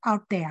that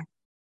out there.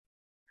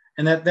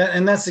 And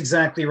that's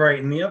exactly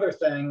right. And the other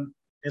thing,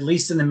 at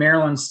least in the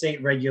Maryland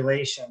state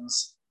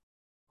regulations,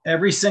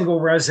 every single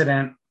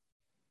resident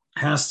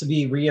has to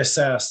be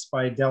reassessed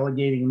by a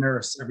delegating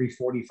nurse every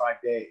 45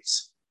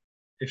 days.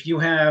 If you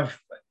have,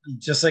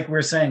 just like we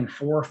we're saying,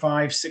 4,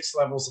 5, 6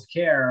 levels of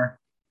care,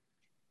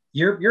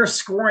 your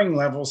scoring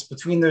levels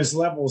between those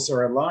levels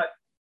are a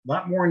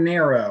lot more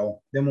narrow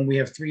than when we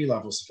have 3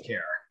 levels of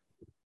care.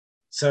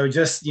 So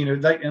just,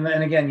 like, and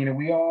again,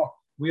 we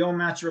all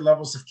match our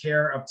levels of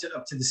care up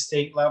to the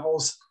state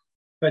levels,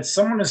 but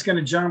someone is going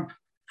to jump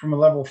from a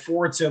level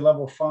 4 to a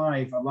level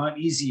 5 a lot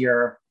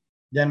easier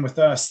than with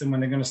us than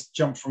when they're going to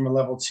jump from a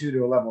level 2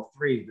 to a level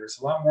 3. There's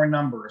a lot more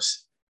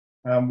numbers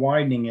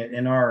widening it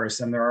in ours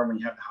than there are when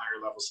you have the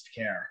higher levels of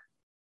care.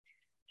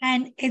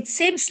 And it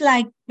seems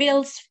like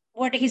Bill's,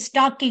 what he's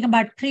talking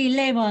about 3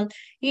 level,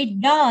 it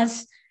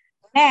does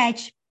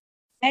match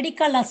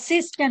medical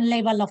assistant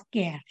level of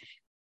care.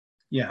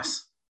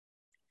 Yes.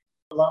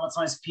 A lot of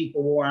times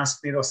people will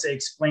ask me, they'll say,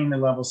 explain the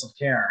levels of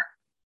care.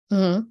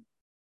 Mm-hmm.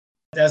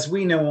 As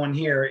we know on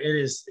here, it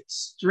is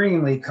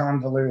extremely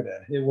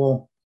convoluted. It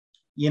will,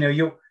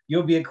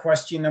 you'll be at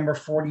question number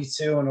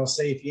 42 and it'll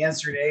say, if you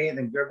answered A,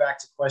 then go back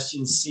to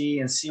question C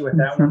and see what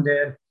that one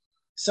did.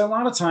 So a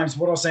lot of times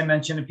what else I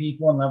mention to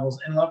people in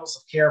levels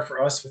of care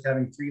for us with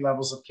having 3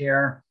 levels of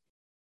care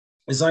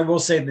is I will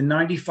say the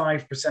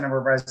 95% of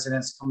our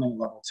residents come in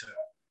level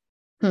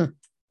 2.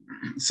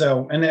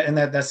 So, and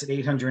that's at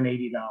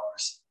 $880.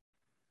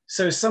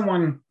 So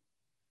someone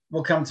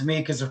will come to me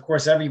because of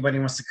course everybody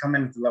wants to come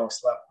in at the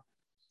lowest level.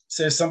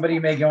 So somebody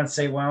may go and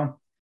say,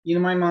 well,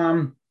 my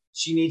mom,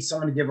 she needs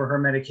someone to give her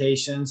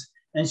medications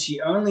and she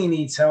only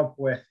needs help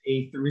with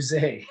A through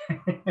Z.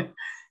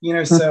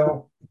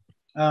 So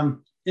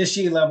is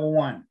she level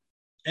 1?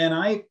 And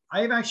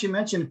I've actually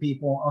mentioned to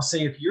people, I'll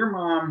say, if your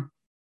mom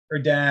or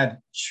dad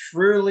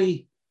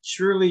truly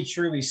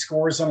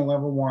scores on a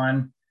level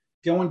 1,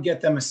 go and get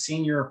them a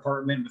senior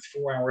apartment with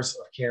 4 hours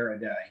of care a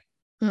day.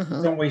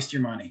 Mm-hmm. Don't waste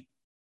your money.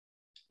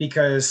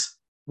 Because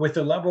with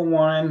the level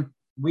 1,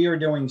 we are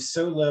doing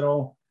so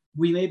little.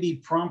 We may be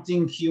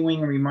prompting,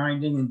 cueing,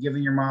 reminding, and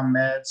giving your mom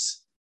meds.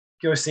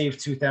 Go save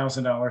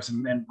 $2,000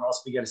 and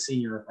possibly get a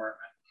senior apartment.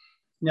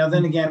 Now,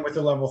 then again, with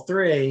the level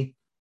 3,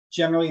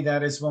 generally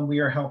that is when we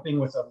are helping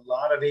with a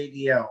lot of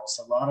ADLs,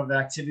 a lot of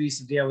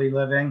activities of daily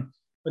living.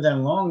 But then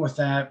along with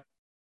that,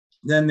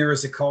 then there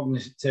is a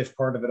cognitive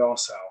part of it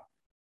also.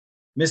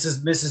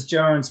 Mrs.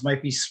 Jones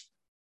might be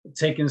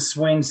taking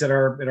swings at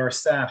our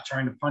staff,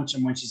 trying to punch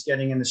them when she's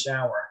getting in the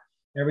shower.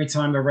 Every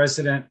time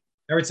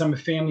a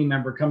family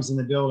member comes in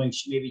the building,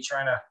 she may be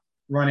trying to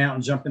run out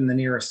and jump in the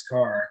nearest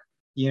car,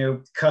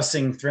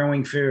 cussing,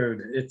 throwing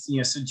food. It's,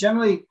 so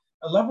generally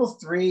a level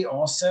 3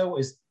 also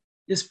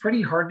is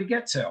pretty hard to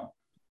get to.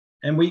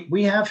 And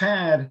we have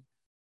had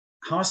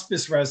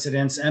hospice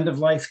residents, end of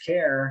life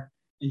care.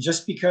 And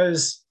just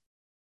because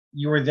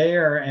you were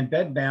there and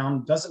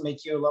bedbound doesn't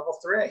make you a level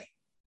 3.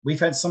 We've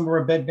had some of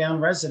our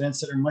bedbound residents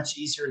that are much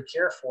easier to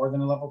care for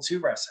than a level 2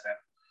 resident.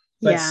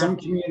 But some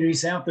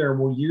communities out there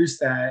will use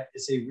that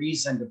as a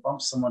reason to bump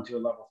someone to a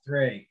level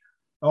 3.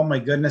 Oh my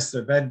goodness,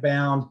 they're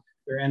bedbound,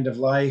 they're end of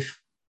life.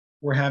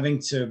 We're having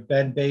to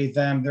bed bathe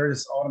them. They're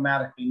just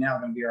automatically now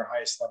going to be our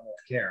highest level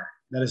of care.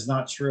 That is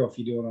not true if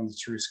you do it on the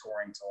true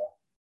scoring tool.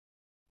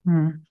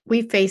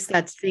 We face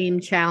that same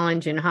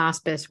challenge in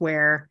hospice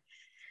where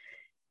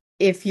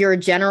if you're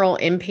general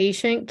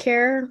inpatient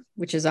care,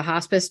 which is a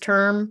hospice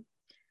term,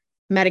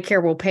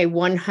 Medicare will pay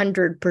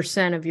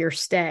 100% of your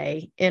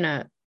stay in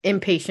a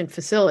inpatient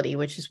facility,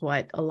 which is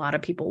what a lot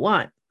of people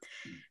want.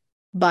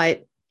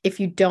 But if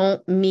you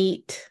don't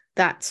meet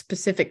that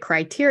specific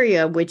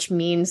criteria, which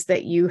means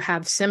that you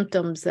have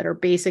symptoms that are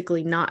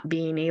basically not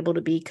being able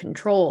to be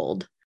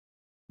controlled.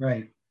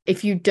 Right.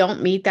 If you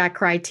don't meet that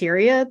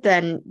criteria,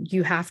 then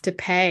you have to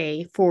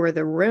pay for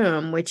the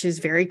room, which is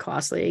very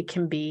costly. It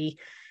can be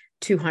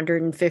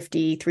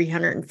 $250,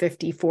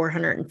 $350,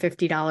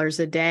 $450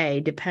 a day,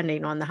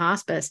 depending on the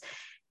hospice.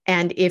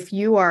 And if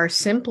you are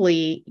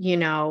simply,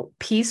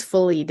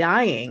 peacefully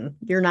dying,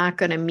 you're not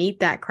going to meet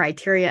that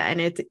criteria.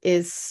 And it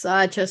is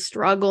such a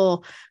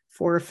struggle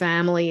for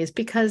families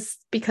because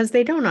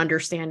they don't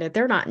understand it.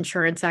 They're not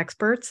insurance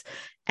experts.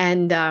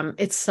 And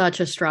it's such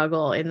a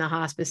struggle in the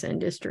hospice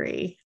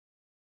industry.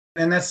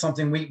 And that's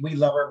something we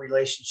love our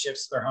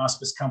relationships with our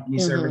hospice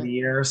companies over the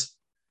years.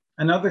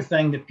 Another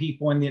thing that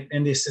people in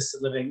the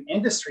assisted living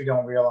industry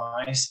don't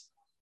realize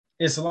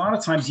is a lot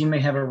of times you may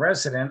have a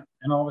resident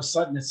and all of a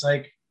sudden it's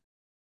like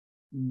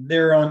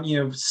they're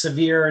on,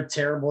 severe,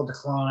 terrible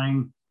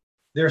decline.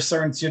 They're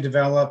starting to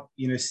develop,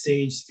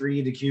 stage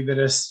 3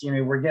 decubitus.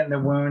 We're getting the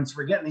wounds.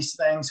 We're getting these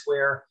things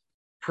where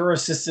per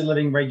assisted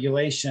living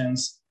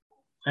regulations,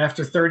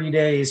 after 30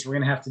 days, we're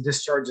going to have to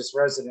discharge this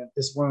resident.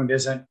 This wound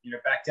isn't,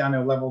 back down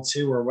to level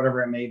 2 or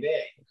whatever it may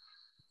be.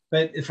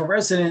 But if a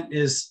resident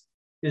is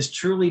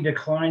truly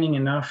declining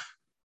enough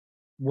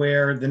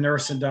where the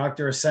nurse and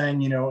doctor are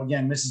saying,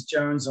 again, Mrs.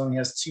 Jones only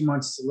has 2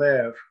 months to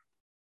live,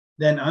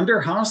 then under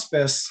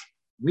hospice,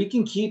 we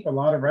can keep a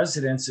lot of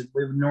residents that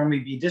we would normally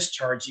be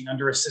discharging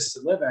under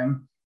assisted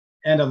living.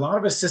 And a lot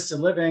of assisted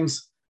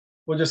livings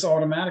will just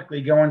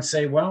automatically go and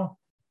say, well,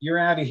 you're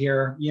out of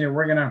here.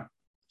 We're going to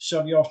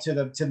shove you off to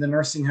the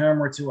nursing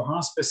home or to a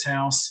hospice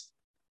house.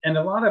 And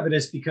a lot of it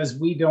is because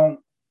we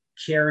don't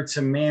care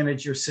to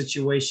manage your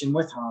situation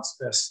with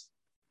hospice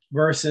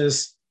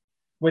versus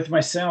with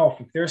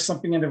myself. If there's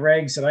something in the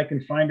regs that I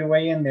can find a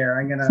way in there,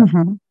 I'm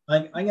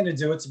gonna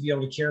do it to be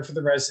able to care for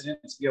the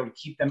residents, to be able to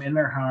keep them in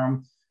their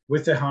home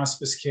with the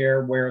hospice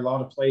care, where a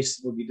lot of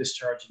places will be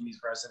discharging these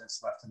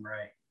residents left and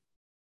right.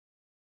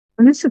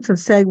 And this is a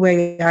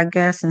segue, I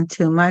guess,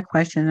 into my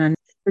question on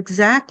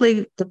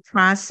exactly the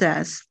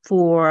process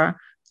for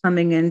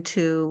coming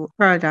into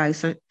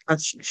Paradise or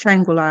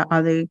Shangri-la.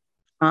 Are they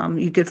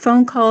you get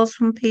phone calls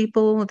from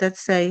people that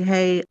say,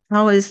 hey,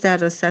 how is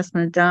that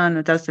assessment done?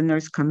 Or does the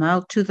nurse come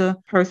out to the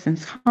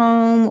person's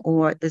home?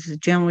 Or is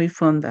it generally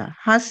from the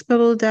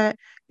hospital that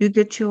you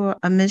get your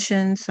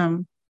admissions?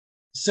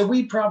 So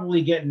we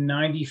probably get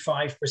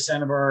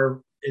 95% of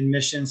our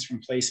admissions from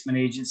placement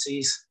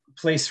agencies,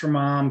 Place for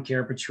Mom,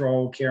 Care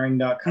Patrol,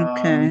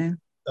 Caring.com,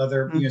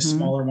 other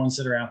smaller ones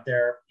that are out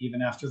there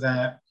even after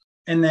that.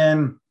 And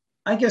then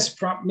I guess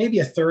maybe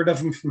a third of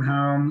them from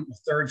home, a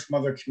third from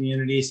other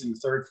communities, and a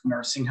third from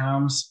nursing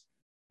homes.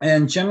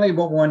 And generally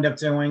what we'll end up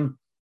doing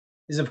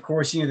is, of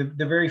course, the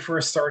very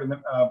first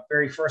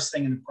very first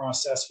thing in the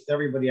process with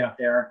everybody out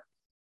there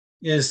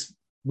is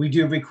we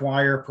do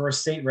require per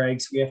state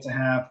regs, we have to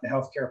have the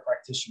healthcare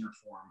practitioner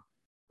form.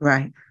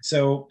 Right.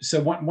 So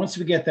once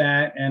we get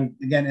that, and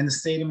again, in the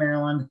state of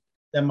Maryland,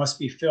 that must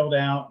be filled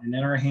out and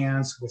in our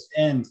hands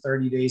within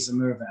 30 days of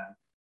move-in.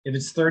 If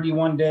it's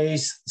 31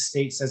 days, the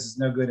state says it's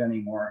no good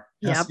anymore.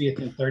 It has to be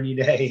within 30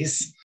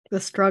 days. The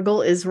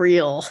struggle is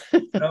real.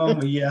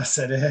 Oh, yes,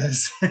 it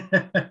is.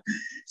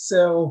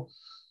 So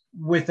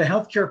with the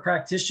healthcare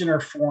practitioner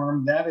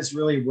form, that is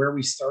really where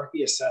we start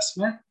the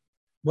assessment.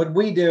 What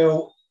we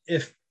do,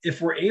 if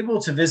we're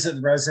able to visit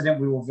the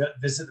resident, we will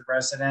visit the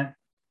resident.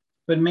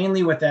 But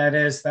mainly what that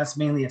is, that's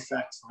mainly a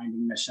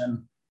fact-finding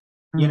mission.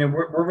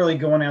 We're really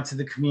going out to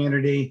the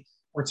community.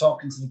 We're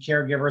talking to the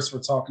caregivers.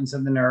 We're talking to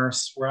the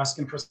nurse. We're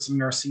asking for some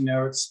nursing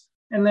notes.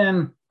 And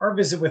then our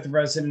visit with the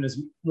resident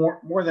is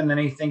more than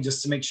anything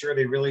just to make sure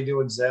they really do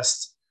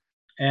exist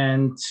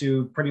and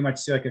to pretty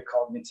much do like a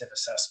cognitive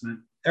assessment.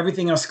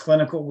 Everything else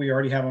clinical, we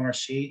already have on our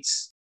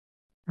sheets.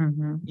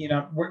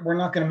 We're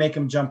not going to make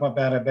them jump up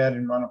out of bed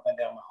and run up and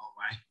down the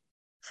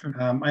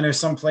hallway. I know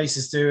some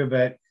places do,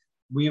 but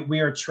we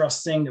are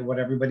trusting that what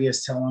everybody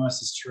is telling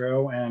us is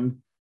true. And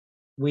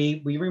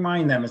we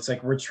remind them, it's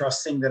like, we're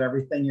trusting that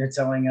everything you're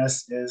telling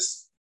us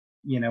is,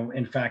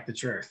 in fact, the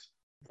truth.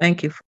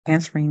 Thank you for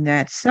answering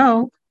that.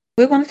 So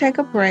we're going to take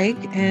a break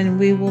and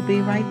we will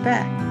be right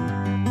back.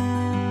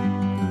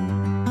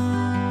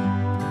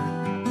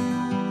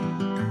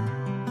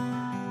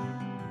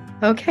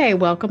 Okay,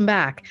 welcome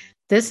back.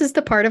 This is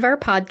the part of our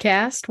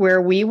podcast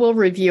where we will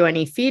review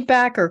any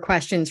feedback or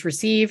questions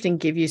received and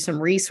give you some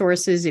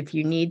resources if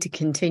you need to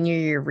continue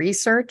your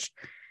research.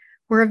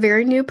 We're a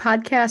very new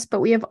podcast,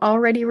 but we have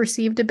already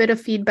received a bit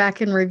of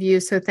feedback and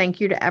reviews, so thank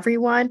you to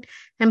everyone,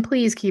 and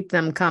please keep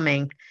them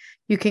coming.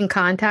 You can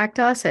contact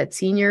us at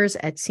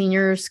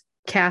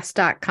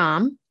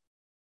seniors@seniorscast.com.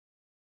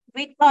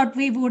 We thought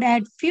we would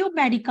add few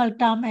medical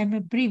term and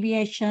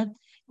abbreviation,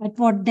 but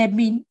what they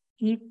mean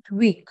each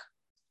week.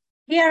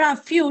 Here are a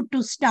few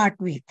to start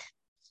with.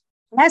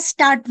 Let's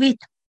start with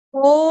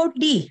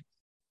OD.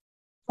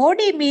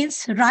 OD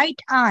means right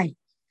eye.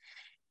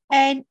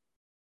 And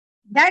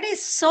that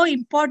is so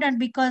important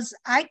because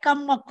I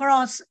come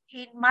across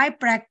in my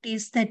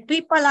practice that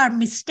people are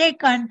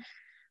mistaken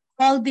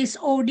all this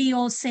OD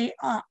or say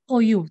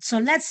OU. So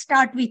let's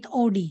start with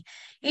OD.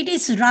 It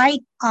is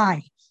right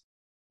eye.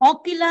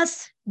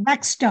 Oculus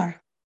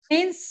dexter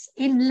means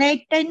in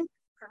Latin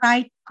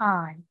right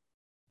eye.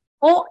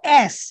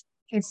 OS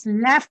is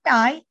left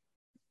eye.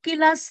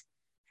 Oculus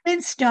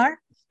finster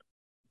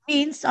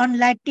means on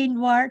Latin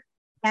word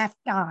left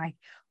eye.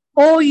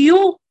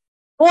 OU,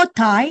 both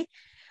eye.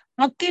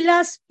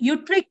 Oculus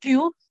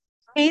utricu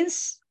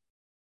means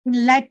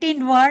in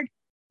Latin word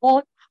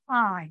both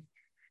eye.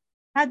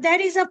 Now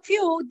there is a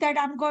few that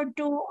I'm going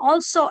to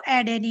also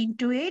add in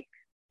into it,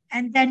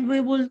 and then we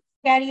will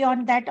carry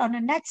on that on the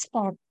next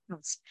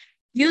podcast.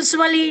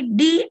 Usually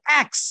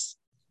DX,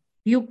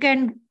 you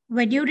can,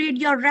 when you read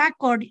your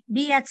record,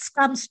 DX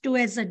comes to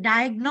as a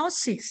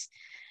diagnosis.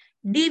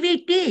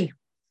 DVT,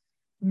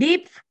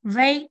 deep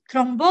vein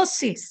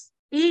thrombosis.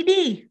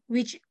 ED,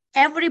 which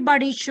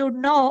everybody should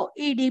know,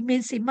 ED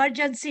means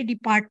emergency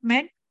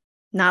department.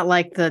 Not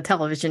like the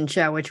television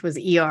show, which was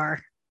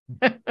ER.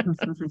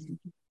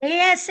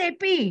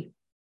 ASAP,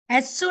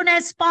 as soon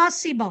as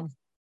possible.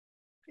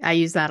 I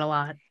use that a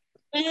lot.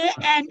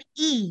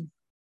 ANE,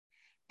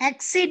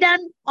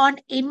 accident on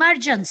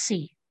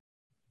emergency.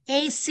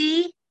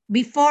 AC,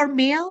 before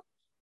meal.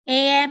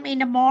 AM in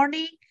the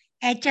morning.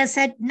 HS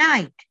at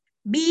night.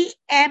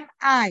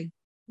 BMI,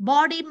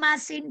 body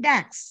mass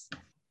index.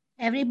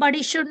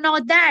 Everybody should know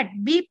that.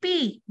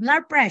 BP,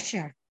 blood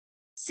pressure.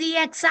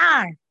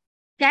 CXR,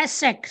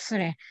 chest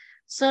X-ray.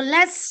 So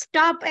let's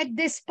stop at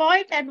this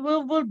point and we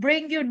will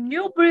bring you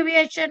new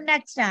abbreviation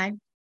next time.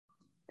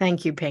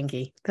 Thank you,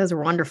 Pinky. Those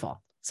are wonderful.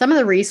 Some of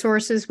the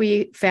resources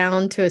we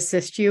found to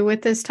assist you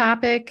with this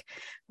topic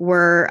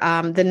were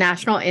the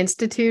National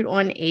Institute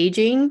on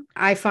Aging.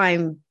 I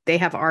find they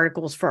have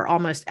articles for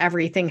almost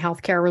everything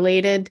healthcare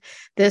related.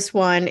 This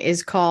one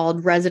is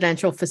called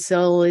Residential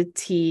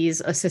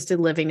Facilities, Assisted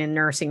Living in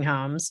Nursing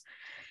Homes.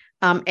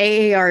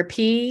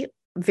 AARP,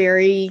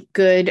 very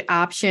good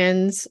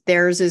options.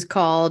 Theirs is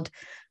called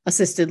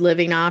Assisted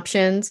Living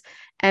Options.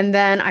 And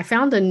then I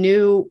found a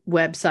new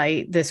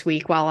website this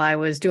week while I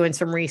was doing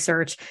some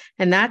research,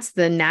 and that's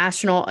the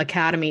National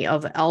Academy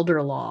of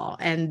Elder Law.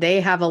 And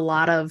they have a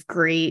lot of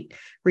great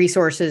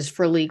resources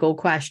for legal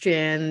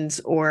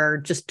questions or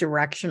just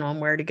direction on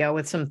where to go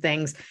with some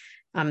things.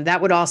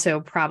 That would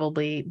also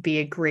probably be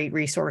a great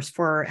resource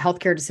for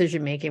healthcare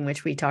decision-making,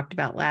 which we talked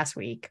about last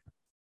week.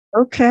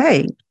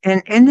 Okay.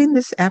 And ending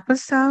this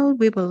episode,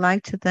 we would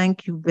like to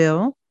thank you,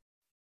 Bill.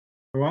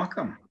 You're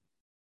welcome.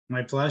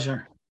 My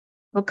pleasure.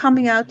 For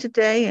coming out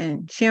today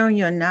and sharing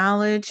your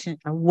knowledge and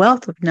a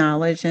wealth of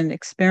knowledge and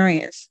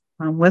experience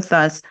with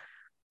us.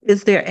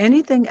 Is there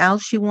anything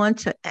else you want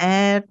to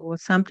add or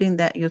something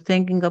that you're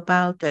thinking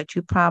about that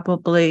you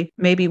probably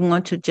maybe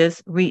want to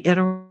just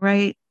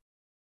reiterate?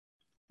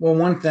 Well,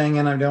 one thing,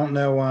 and I don't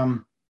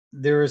know,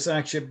 there is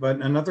actually but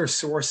another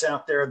source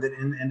out there that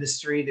in the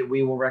industry that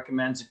we will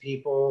recommend to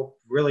people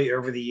really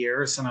over the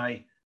years, and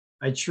I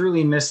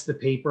truly miss the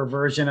paper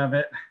version of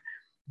it.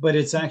 But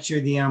it's actually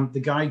the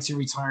Guide to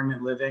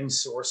Retirement Living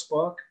source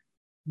book.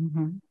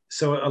 Mm-hmm.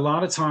 So a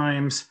lot of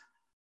times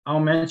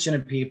I'll mention to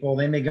people,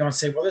 they may go and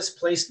say, well, this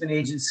placement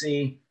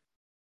agency,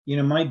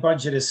 my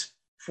budget is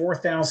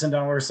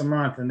 $4,000 a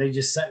month, and they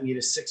just sent me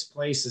to 6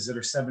 places that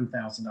are $7,000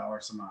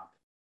 a month.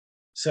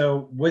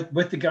 So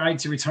with the Guide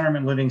to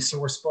Retirement Living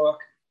source book,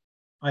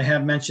 I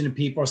have mentioned to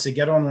people, I say,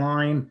 get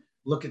online,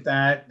 look at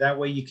that. That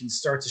way you can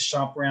start to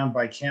shop around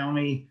by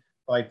county,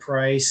 by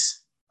price.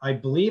 I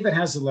believe it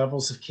has the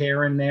levels of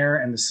care in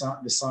there and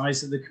the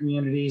size of the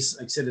communities,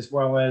 like I said, as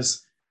well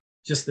as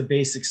just the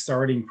basic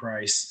starting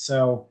price.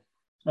 So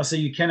I'll say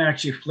you can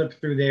actually flip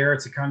through there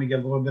to kind of get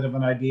a little bit of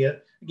an idea.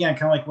 Again,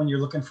 kind of like when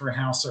you're looking for a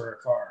house or a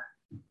car.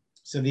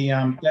 So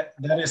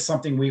that is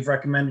something we've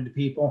recommended to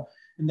people.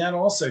 And that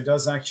also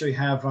does actually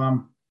have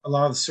a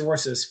lot of the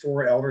sources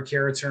for elder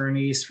care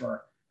attorneys,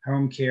 for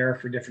home care,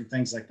 for different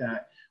things like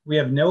that. We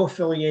have no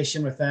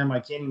affiliation with them.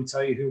 I can't even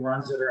tell you who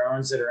runs it or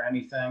owns it or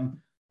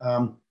anything.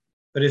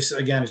 But it's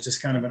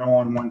just kind of an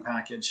all-in-one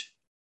package.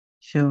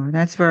 Sure,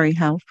 that's very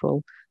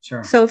helpful.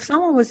 Sure. So if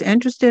someone was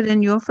interested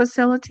in your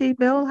facility,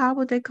 Bill, how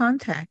would they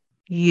contact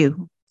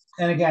you?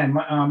 And again,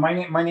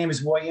 my name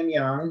is William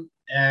Young,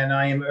 and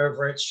I am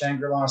over at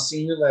Shangri-la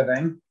Senior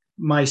Living.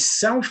 My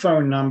cell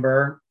phone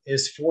number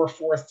is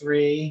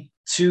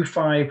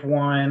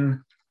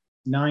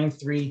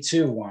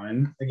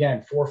 443-251-9321.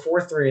 Again,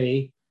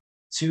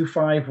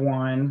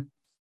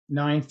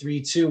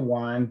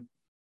 443-251-9321.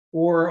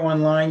 Or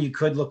online, you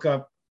could look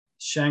up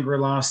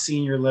Shangri-La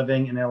Senior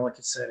Living in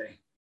Ellicott City.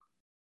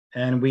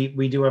 And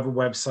we do have a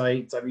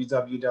website,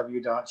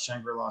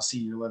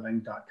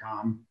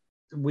 www.shangrilaseniorliving.com.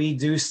 We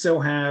do still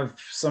have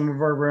some of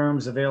our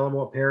rooms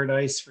available at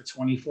Paradise for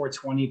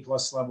 $24.20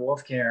 plus level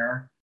of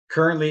care.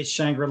 Currently at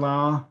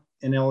Shangri-La,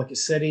 in Ellicott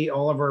City.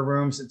 All of our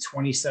rooms at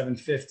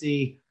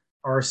 2750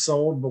 are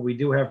sold, but we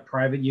do have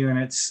private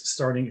units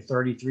starting at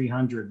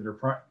 3300 that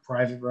are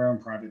private room,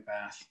 private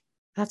bath.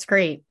 That's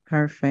great.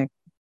 Perfect.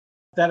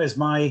 That is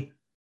that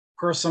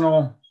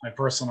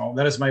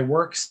is my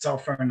work cell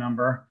phone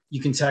number.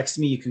 You can text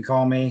me, you can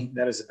call me.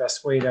 That is the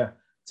best way to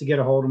get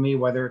a hold of me,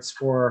 whether it's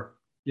for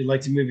you'd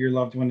like to move your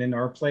loved one into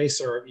our place,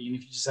 or even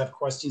if you just have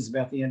questions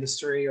about the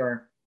industry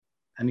or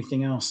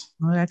anything else.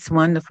 Well, that's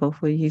wonderful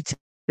for you to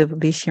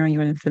be sharing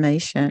your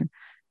information.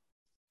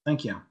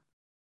 Thank you.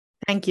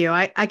 Thank you.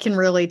 I can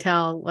really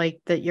tell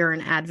like that you're an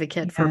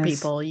advocate for Yes.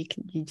 people. You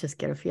just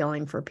get a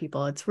feeling for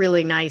people. It's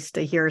really nice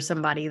to hear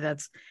somebody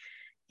that's,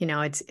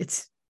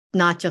 it's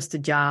not just a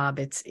job.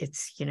 It's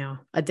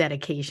a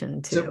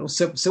dedication to.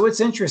 So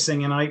it's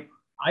interesting. And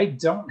I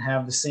don't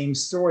have the same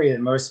story that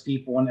most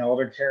people in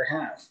elder care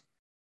have.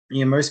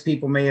 Most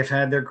people may have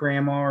had their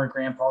grandma or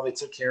grandpa they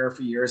took care of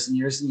for years and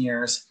years and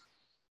years.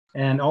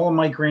 And all of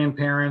my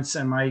grandparents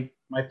and my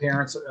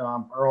parents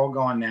are all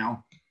gone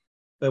now.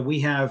 But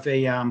we have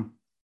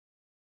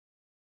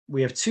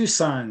two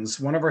sons.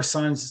 One of our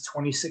sons is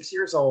 26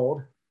 years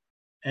old,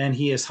 and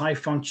he is high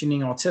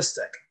functioning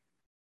autistic.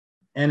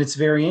 And it's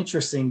very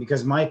interesting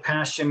because my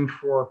passion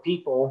for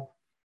people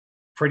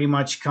pretty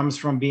much comes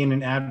from being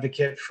an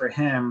advocate for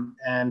him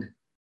and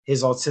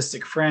his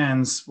autistic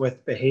friends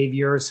with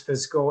behaviors,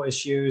 physical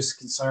issues,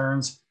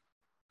 concerns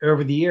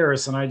over the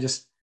years. And I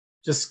just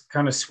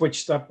kind of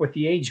switched up with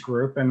the age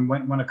group and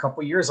went a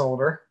couple years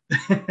older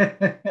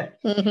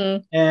Mm-hmm.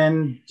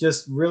 and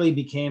just really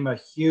became a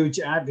huge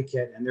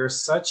advocate. And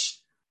there's such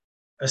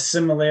a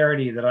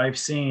similarity that I've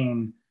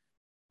seen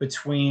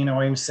between,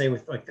 I even say,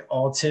 with like the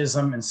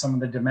autism and some of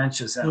the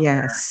dementias out there.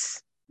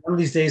 Yes. One of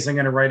these days I'm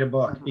going to write a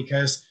book,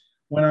 because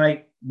when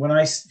I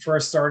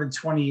first started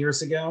 20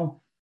 years ago,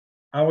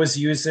 I was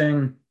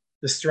using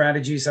the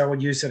strategies I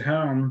would use at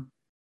home,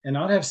 and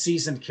I'd have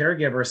seasoned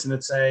caregivers and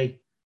they'd say,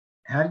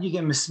 how did you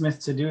get Miss Smith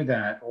to do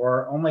that?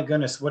 Or, oh my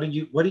goodness, what did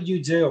you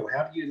do?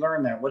 How did you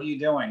learn that? What are you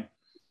doing?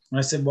 And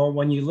I said, well,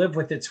 when you live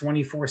with it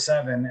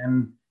 24/7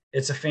 and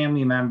it's a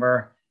family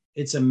member,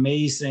 it's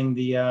amazing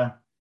the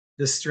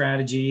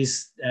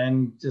strategies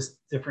and just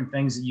different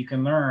things that you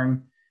can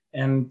learn.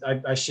 And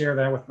I share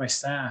that with my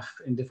staff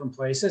in different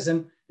places,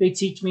 and they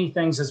teach me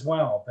things as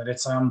well. But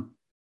it's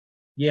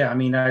you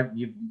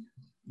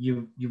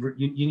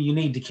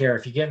need to care.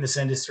 If you get in this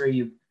industry,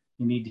 you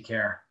need to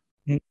care.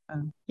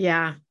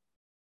 Yeah,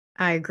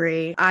 I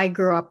agree. I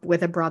grew up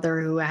with a brother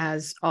who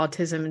has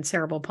autism and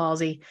cerebral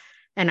palsy,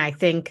 and I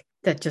think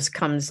that just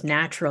comes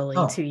naturally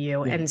to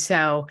you. Yeah. And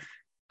so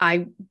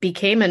I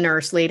became a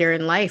nurse later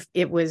in life.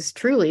 It was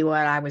truly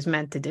what I was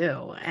meant to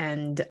do.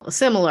 And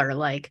similar,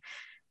 like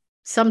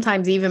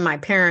sometimes even my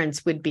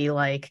parents would be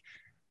like,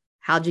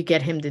 how'd you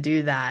get him to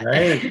do that?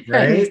 Right.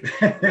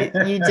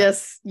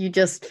 you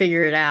just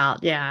figure it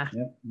out. Yeah.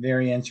 Yep.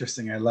 Very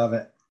interesting. I love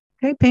it.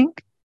 Hey,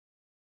 Pink.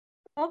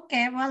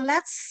 Okay, well,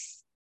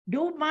 let's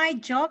do my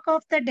joke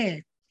of the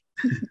day.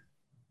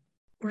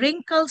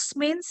 Wrinkles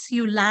means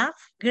you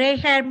laugh, gray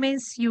hair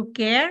means you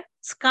care,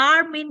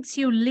 scar means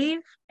you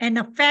live, and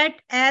a fat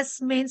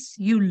ass means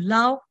you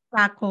love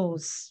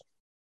tacos.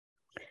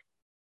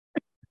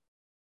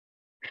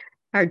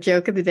 Our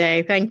joke of the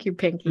day. Thank you,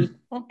 Pinky.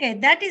 Okay,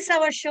 that is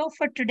our show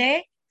for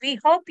today. We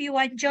hope you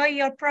enjoy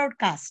your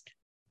broadcast.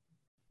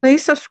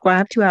 Please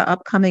subscribe to our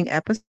upcoming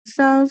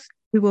episodes.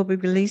 We will be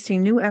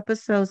releasing new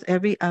episodes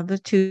every other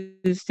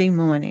Tuesday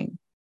morning.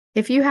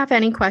 If you have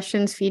any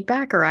questions,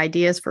 feedback, or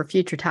ideas for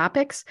future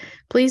topics,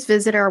 please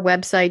visit our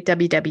website,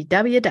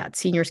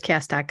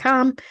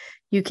 www.seniorscast.com.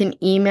 You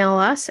can email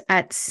us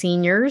at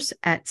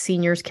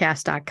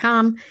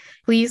seniors@seniorscast.com.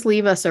 Please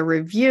leave us a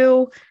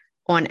review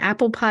on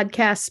Apple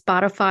Podcasts,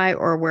 Spotify,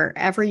 or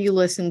wherever you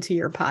listen to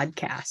your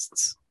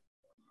podcasts.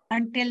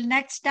 Until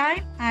next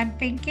time, I'm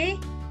Pinky.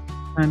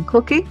 I'm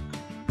Cookie.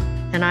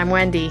 And I'm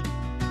Wendy.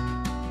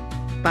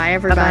 Bye,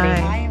 everybody.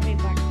 Bye-bye. Bye,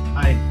 everybody.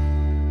 Bye.